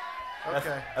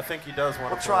 Okay. I think he does want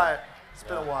to We'll try it. It's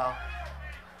been a while.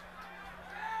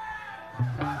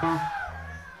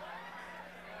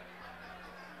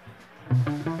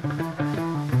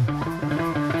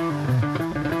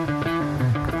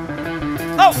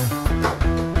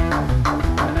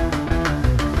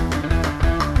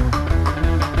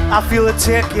 I feel a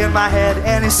tick in my head,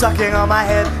 and he's sucking on my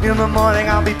head. In the morning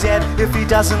I'll be dead if he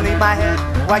doesn't leave my head.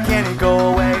 Why can't he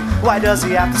go away? Why does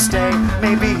he have to stay?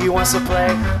 Maybe he wants to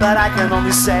play, but I can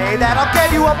only say that I'll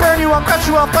get you, I'll burn you, I'll crush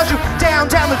you, I'll flush you down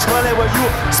the toilet where you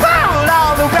spiral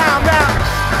all around.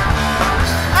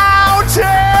 Ow,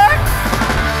 tick!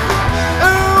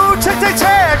 Ooh, tick, tick,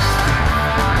 tick!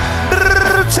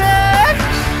 Brrr, tick!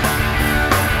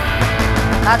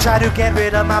 I tried to get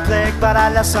rid of my plague, but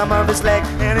I left some of his leg,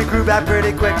 and it grew back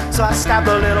pretty quick, so I stabbed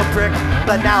a little prick.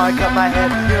 But now I cut my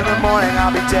head, in the morning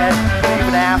I'll be dead, and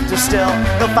even after still,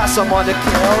 they'll find someone to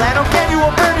kill. And I'll get you,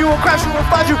 I'll burn you, I'll crush you, I'll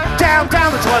fudge you down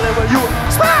the toilet where you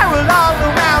spiral all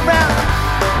around.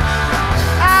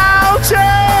 Ow,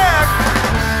 tick!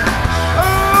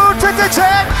 Ooh, tick, tick,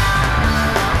 tick!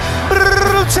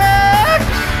 Brrr, tick!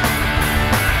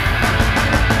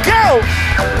 Go!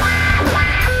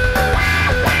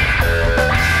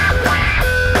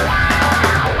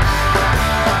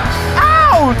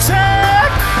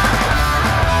 Tick!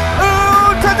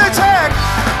 Ooh, tick, tick, tick!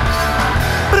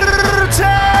 Brrr,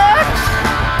 tick!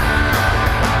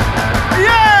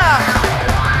 Yeah!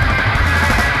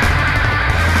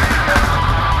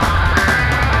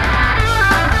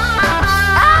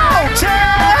 Ow,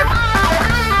 tick!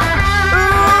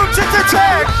 Ooh, tick, tick,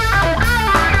 tick!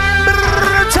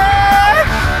 Brrr, tick!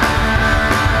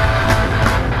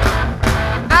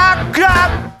 I got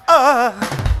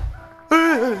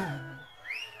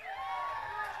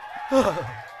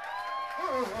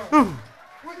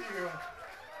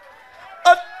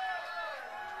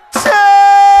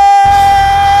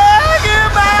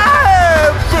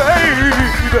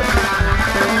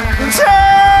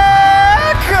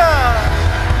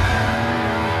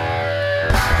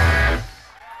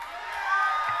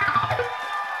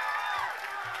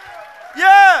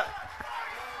yeah!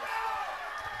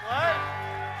 What?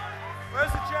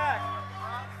 Where's the jack?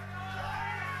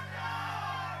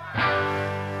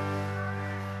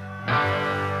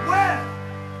 When?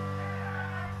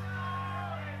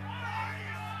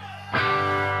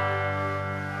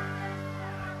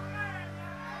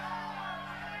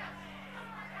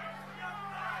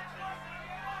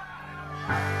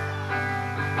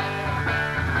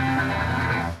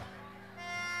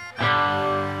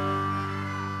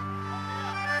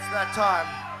 It's that time.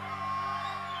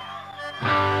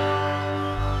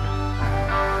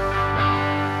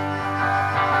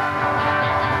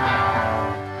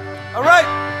 All right.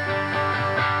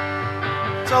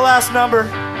 It's our last number,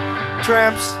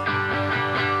 Tramps.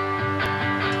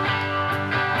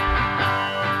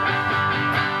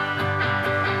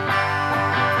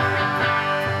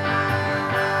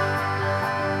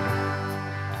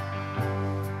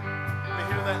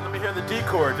 Let me hear the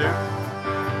D-chord, dude.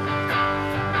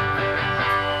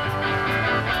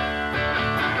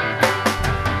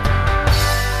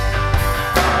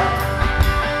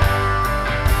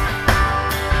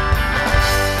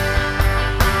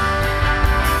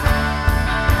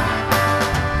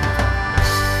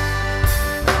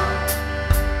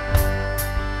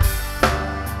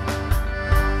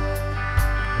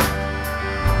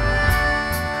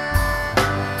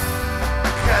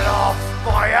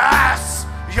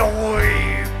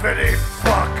 Holy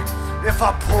fuck, if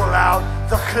I pull out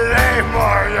the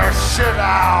claymore, you're shit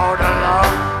out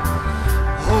alone.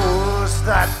 Who's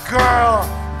that girl,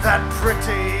 that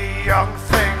pretty young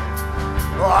thing?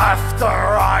 After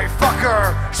I fuck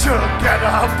her, she'll get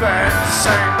up and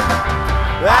sing.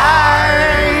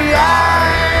 Aye,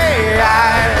 aye,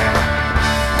 aye.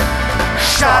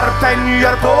 Sharpen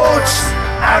your boots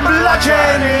and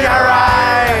bludgeon your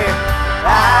eye.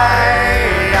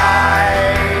 Aye,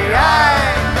 aye, aye.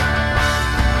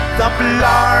 The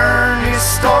blarney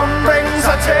stone brings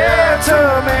a tear to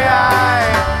me eye.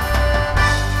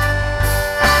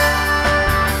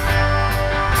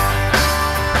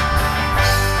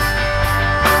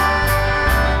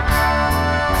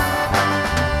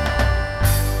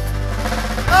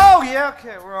 Oh yeah,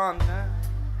 okay, we're on now.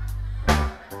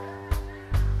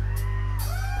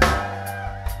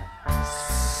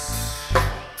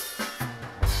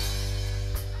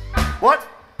 What?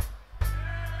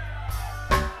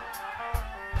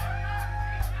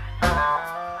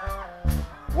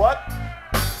 What?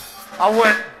 I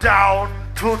went down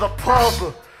to the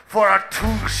pub for a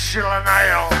 2 shilling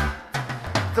ale.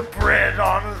 The bread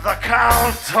on the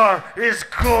counter is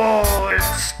going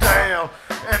stale.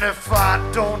 And if I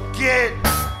don't get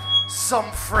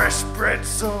some fresh bread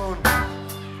soon,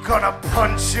 gonna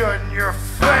punch you in your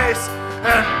face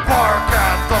and bark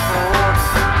at the moon.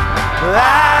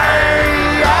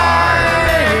 Aye,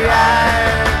 aye,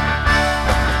 aye.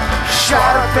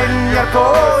 Sharpen your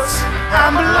boots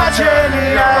and bludgeon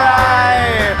your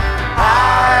eye.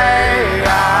 Aye,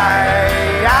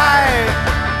 aye, aye.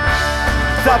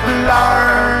 The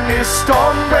blarney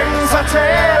stone brings a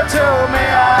tear to me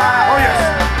eye. Oh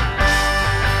yes.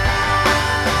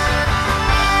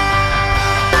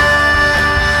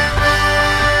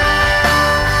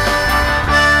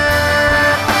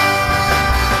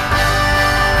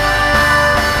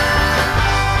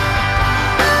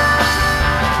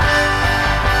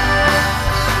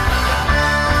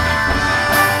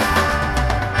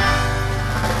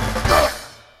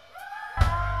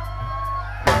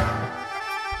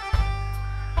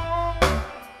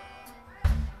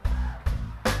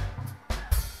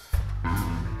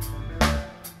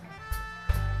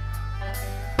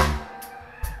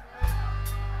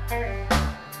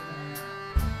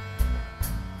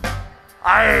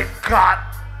 I ain't got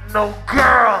no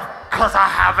girl, cause I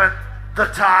haven't the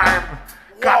time.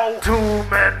 Got too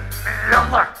many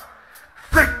other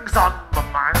things on my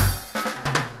mind.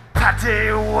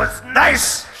 Patty was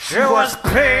nice, she was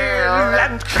pale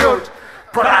and cute,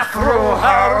 but I threw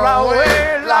her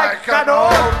away like an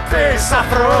old piece of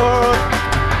fruit.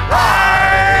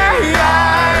 Aye,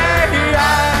 aye,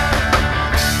 aye.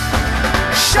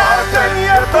 Sharpen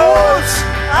your boots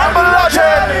and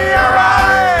bludgeon your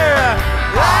eye.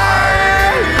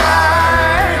 Aye,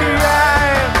 aye,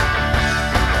 aye.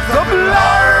 The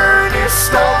blarney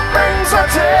stone brings a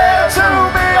tear to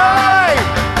me eye.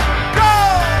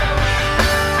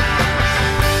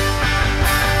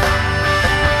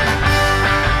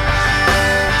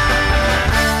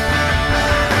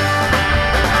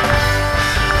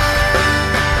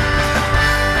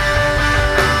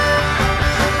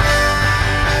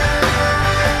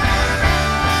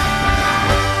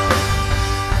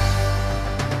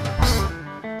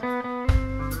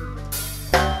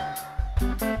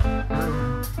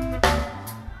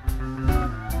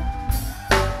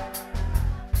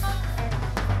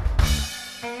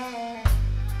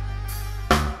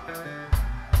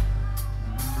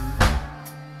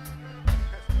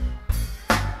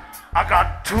 I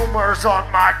got tumors on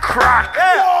my crack.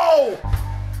 Whoa!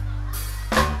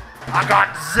 I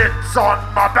got zits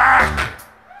on my back.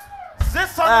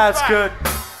 Zits on That's your good.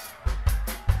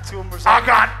 back. Tumors I on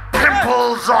got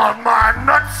pimples on my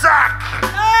nutsack.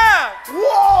 yeah.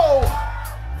 Whoa!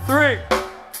 3,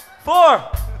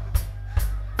 4,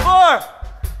 4,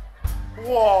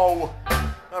 Whoa.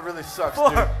 That really sucks, 4.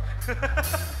 dude.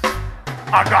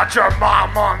 I got your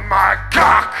mom on my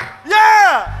cock.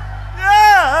 Yeah!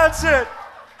 Yeah, that's it.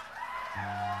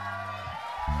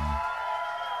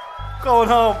 Going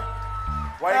home.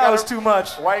 Why That was too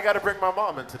much. Why you gotta bring my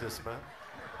mom into this, man?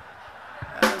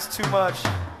 That was too much.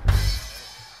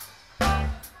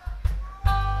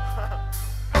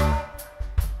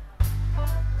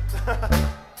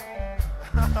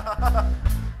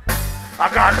 I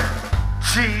got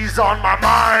cheese on my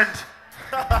mind.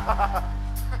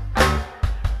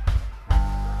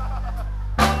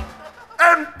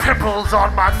 And pimples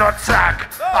on my nutsack.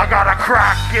 I got a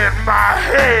crack in my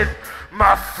head.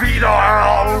 My feet are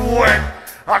all wet.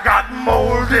 I got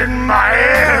mold in my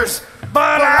ears.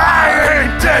 But I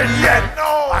ain't dead yet.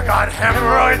 No. I got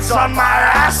hemorrhoids on my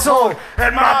asshole,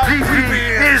 and my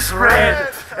pee-pee is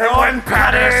red. And when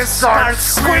Patty starts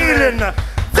squealing,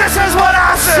 this is what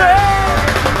I say.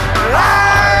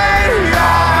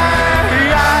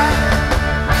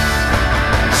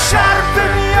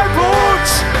 Sharpen your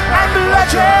boots and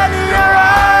bludgeon your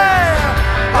eye.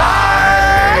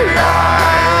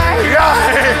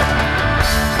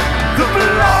 The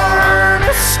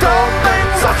Blarney Stone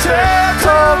things are dead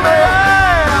to me.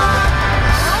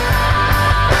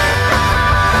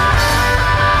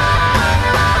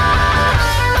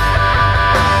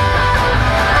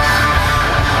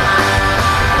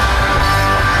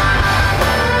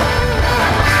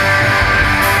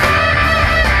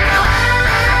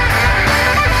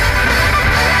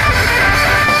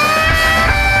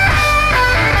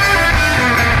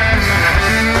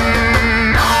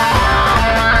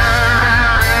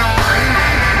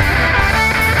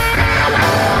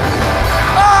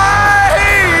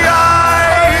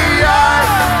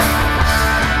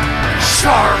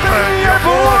 Sharpen your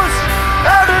boots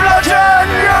and bludgeon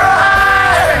your eye.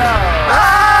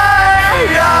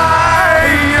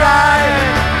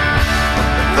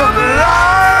 The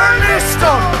Blarney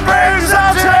Stone brings a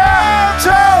tear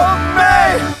to me.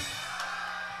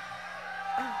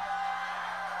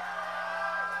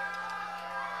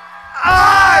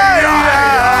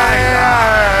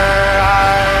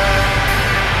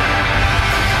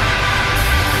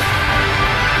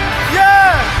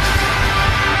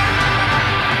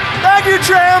 Thank you,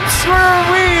 Tramps. We're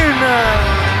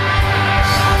Ween.